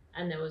this,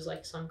 and there was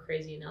like some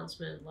crazy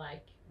announcement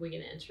like, we're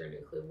going to enter a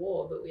nuclear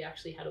war, but we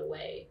actually had a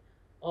way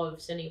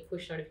of sending a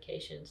push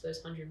notification to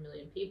those 100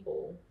 million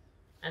people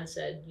and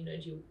said,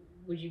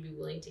 would you be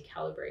willing to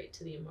calibrate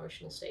to the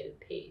emotional state of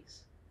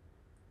peace?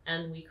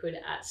 And we could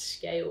at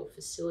scale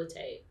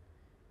facilitate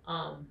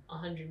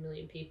 100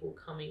 million people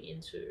coming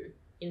into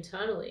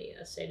internally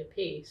a state of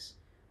peace.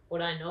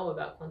 What I know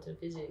about quantum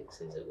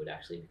physics is it would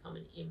actually become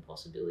an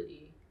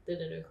impossibility that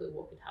a nuclear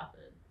war could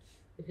happen,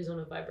 because on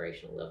a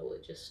vibrational level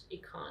it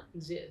can't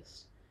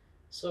exist.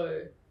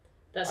 So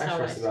that's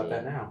how I see about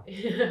that now.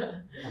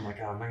 I'm like,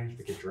 oh, am I going to have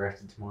to get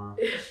drafted tomorrow?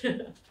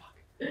 Fuck.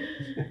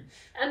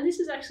 And this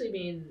has actually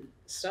been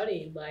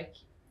studied. Like,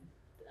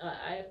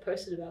 I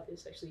posted about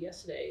this actually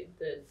yesterday,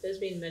 that there's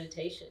been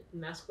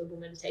mass global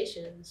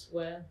meditations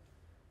where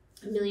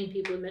 1 million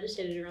people have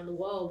meditated around the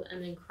world,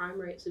 and then crime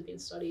rates have been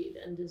studied,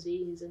 and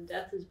disease and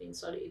death has been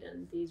studied,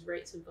 and these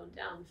rates have gone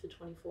down for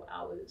 24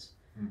 hours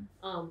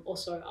or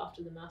so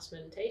after the mass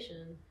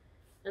meditation.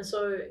 And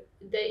so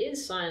there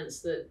is science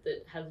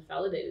that has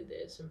validated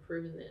this and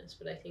proven this,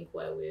 but I think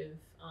where we've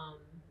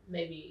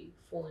maybe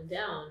fallen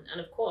down, and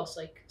of course,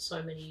 like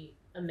so many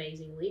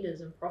amazing leaders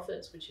and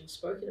prophets which have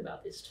spoken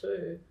about this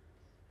too,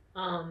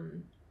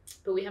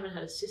 but we haven't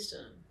had a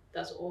system.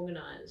 that's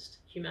organized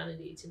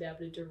humanity to be able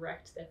to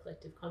direct their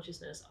collective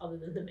consciousness other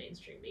than the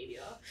mainstream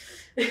media,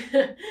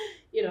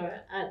 you know,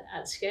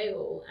 at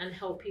scale, and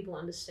help people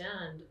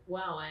understand,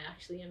 wow, I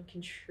actually am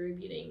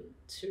contributing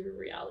to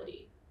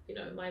reality. You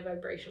know, my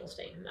vibrational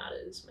state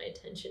matters, my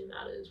attention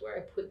matters, where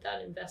I put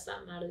that, invest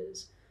that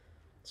matters.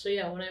 So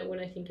yeah, when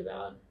I think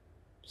about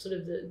sort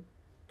of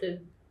the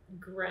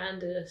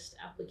grandest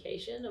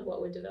application of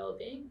what we're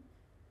developing,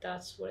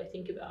 that's what I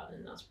think about,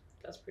 and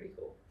that's pretty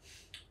cool.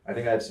 I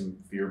think I have some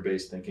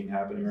fear-based thinking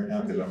happening right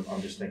now because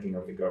I'm just thinking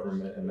of the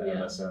government and the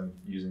MSM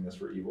using this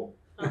for evil,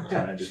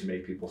 trying to just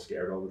make people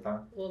scared all the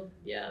time. Well,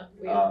 yeah,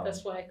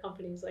 that's why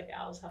companies like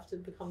ours have to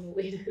become the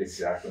leaders.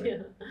 Exactly.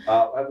 Yeah.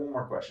 I have one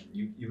more question.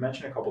 You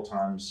mentioned a couple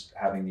times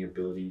having the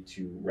ability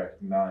to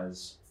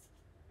recognize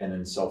and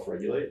then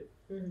self-regulate.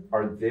 Mm-hmm.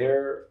 Are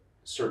there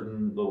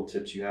certain little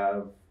tips you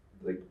have,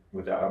 like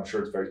without? I'm sure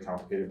it's very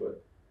complicated,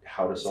 but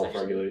how to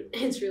self-regulate?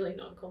 It's really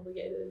not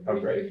complicated. Oh,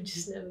 great. We've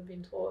just never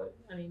been taught.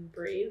 I mean,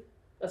 breathe.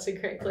 That's a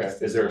great place Okay.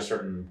 to Is there a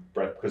start. certain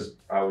breath? Because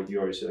you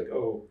always say like,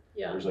 oh,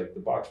 Yeah. there's like the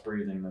box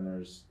breathing, then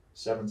there's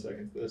 7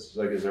 seconds. This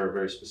like, is there a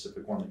very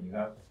specific one that you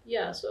have?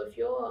 Yeah. So if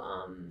you're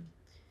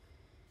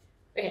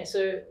okay,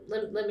 so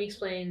let me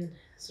explain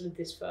sort of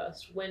this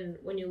first. When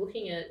you're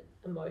looking at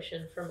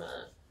emotion from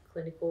a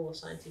clinical or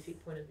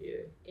scientific point of view,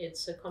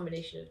 it's a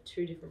combination of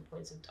two different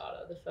points of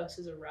data. The first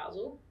is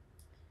arousal.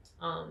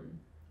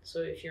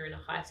 So if you're in a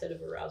high state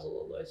of arousal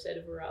or low state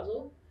of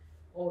arousal,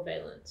 or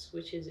valence,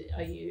 which is,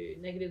 are you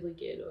negatively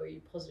geared or are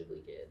you positively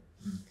geared?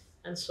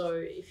 And so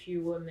if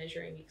you were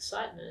measuring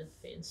excitement,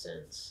 for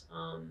instance,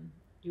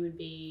 you would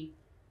be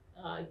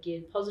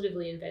geared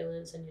positively in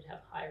valence and you'd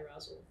have high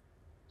arousal.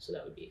 So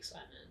that would be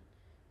excitement.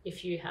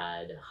 If you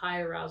had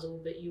high arousal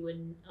but you were,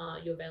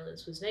 your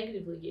valence was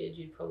negatively geared,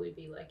 you'd probably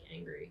be like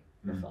angry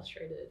or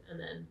frustrated. And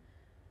then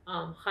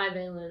high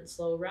valence,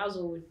 low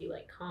arousal would be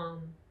like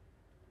calm,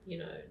 you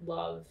know,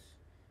 love.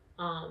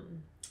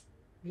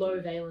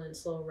 Low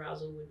valence, low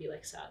arousal would be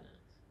like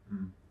sadness,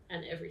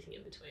 and everything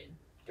in between.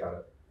 Got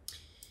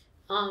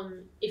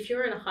it. If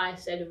you're in a high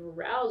state of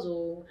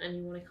arousal and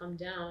you want to come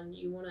down,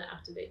 you want to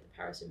activate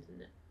the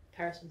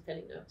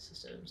parasympathetic nervous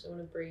system. So you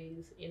want to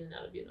breathe in and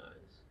out of your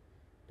nose.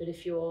 But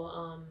if you're,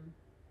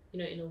 you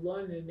know, in a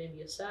low mood, maybe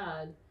you're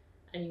sad,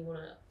 and you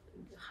want to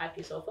hype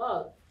yourself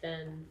up,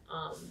 then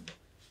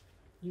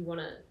you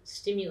want to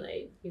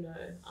stimulate, you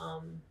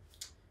know,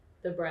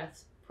 the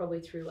breath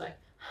probably through like,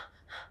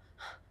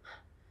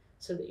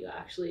 so that you're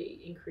actually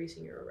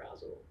increasing your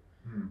arousal.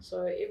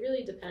 So it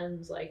really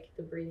depends, like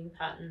the breathing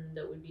pattern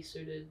that would be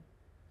suited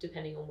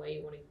depending on where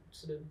you want to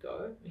sort of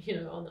go, you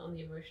know, on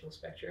the emotional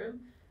spectrum.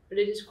 But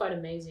it is quite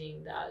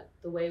amazing that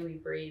the way we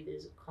breathe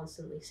is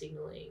constantly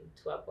signaling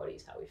to our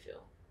bodies how we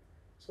feel.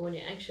 So when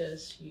you're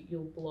anxious,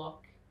 you'll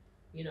block,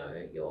 you know,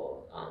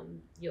 your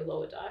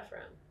lower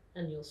diaphragm,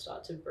 and you'll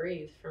start to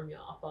breathe from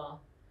your upper,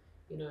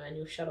 you know, and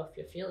you'll shut off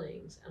your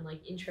feelings. And like,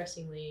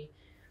 interestingly,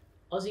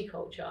 Aussie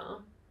culture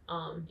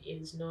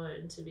is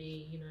known to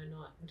be, you know,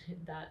 not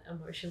that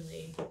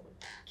emotionally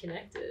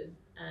connected.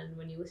 And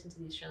when you listen to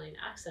the Australian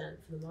accent,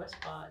 for the most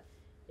part,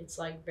 it's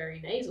like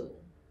very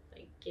nasal,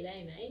 like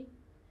 "G'day, mate,"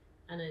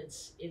 and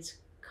it's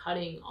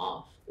cutting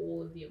off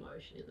all of the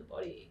emotion in the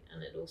body,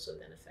 and it also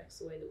then affects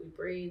the way that we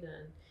breathe.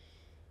 And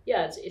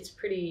yeah, it's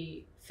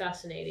pretty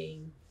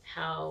fascinating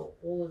how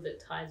all of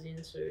it ties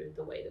into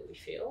the way that we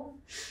feel.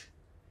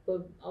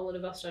 But a lot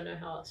of us don't know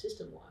how our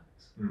system works.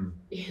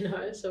 You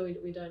know, so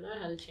we don't know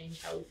how to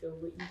change how we feel,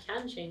 but you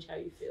can change how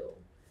you feel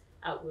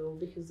at will,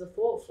 because the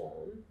thought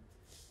form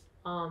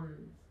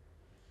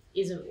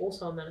is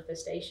also a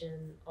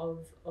manifestation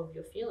of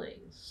your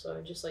feelings.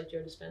 So just like Joe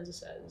Dispenza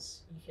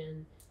says, you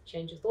can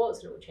change your thoughts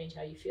and it will change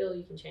how you feel.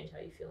 You can change how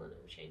you feel and it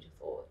will change your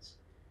thoughts.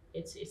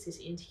 It's this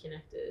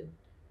interconnected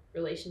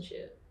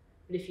relationship.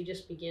 But if you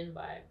just begin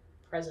by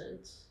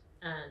presence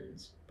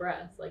and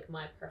breath, like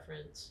my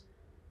preference,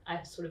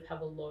 I sort of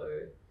have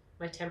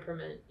my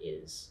temperament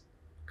is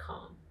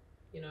calm.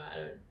 You know,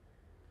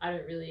 I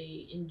don't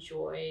really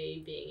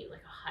enjoy being in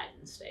like a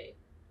heightened state.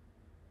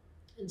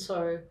 And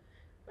so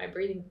my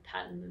breathing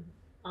pattern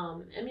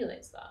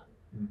emulates that.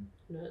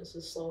 You know, it's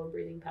a slower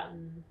breathing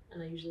pattern,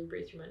 and I usually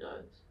breathe through my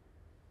nose.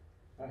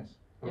 Nice.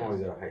 I'm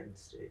always at a heightened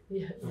state.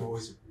 Yeah. I'm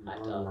always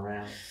running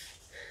around.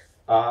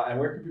 And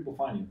where can people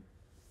find you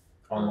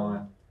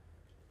online?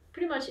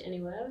 Pretty much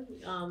anywhere.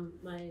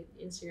 My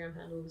Instagram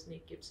handle is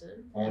Nick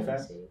Gibson.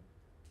 OnlyFans?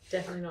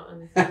 Definitely not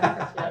OnlyFans.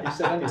 Yeah. You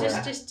said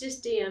anywhere.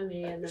 Just DM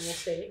me and then we'll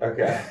see.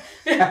 Okay.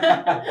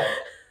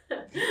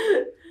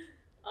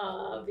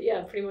 But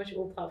yeah, pretty much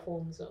all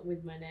platforms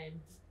with my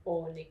name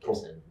or Nick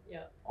Gibson.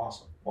 Yeah.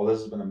 Awesome. Well,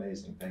 this has been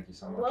amazing. Thank you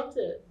so much. Loved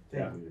it.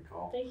 Thank you,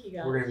 Nicole. Thank you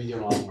guys. We're gonna be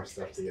doing a lot more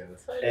stuff together.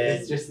 Totally.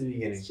 It's just the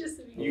beginning. It's just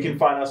the beginning. You can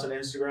find us on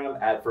Instagram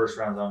at First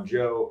Rounds on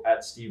Joe,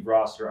 at Steve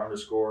Roster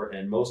 _,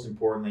 and most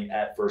importantly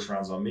at First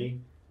Rounds on me.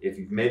 If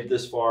you've made it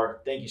this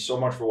far, thank you so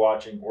much for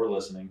watching or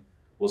listening.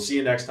 We'll see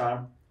you next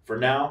time. For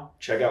now,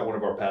 check out one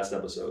of our past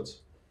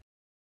episodes.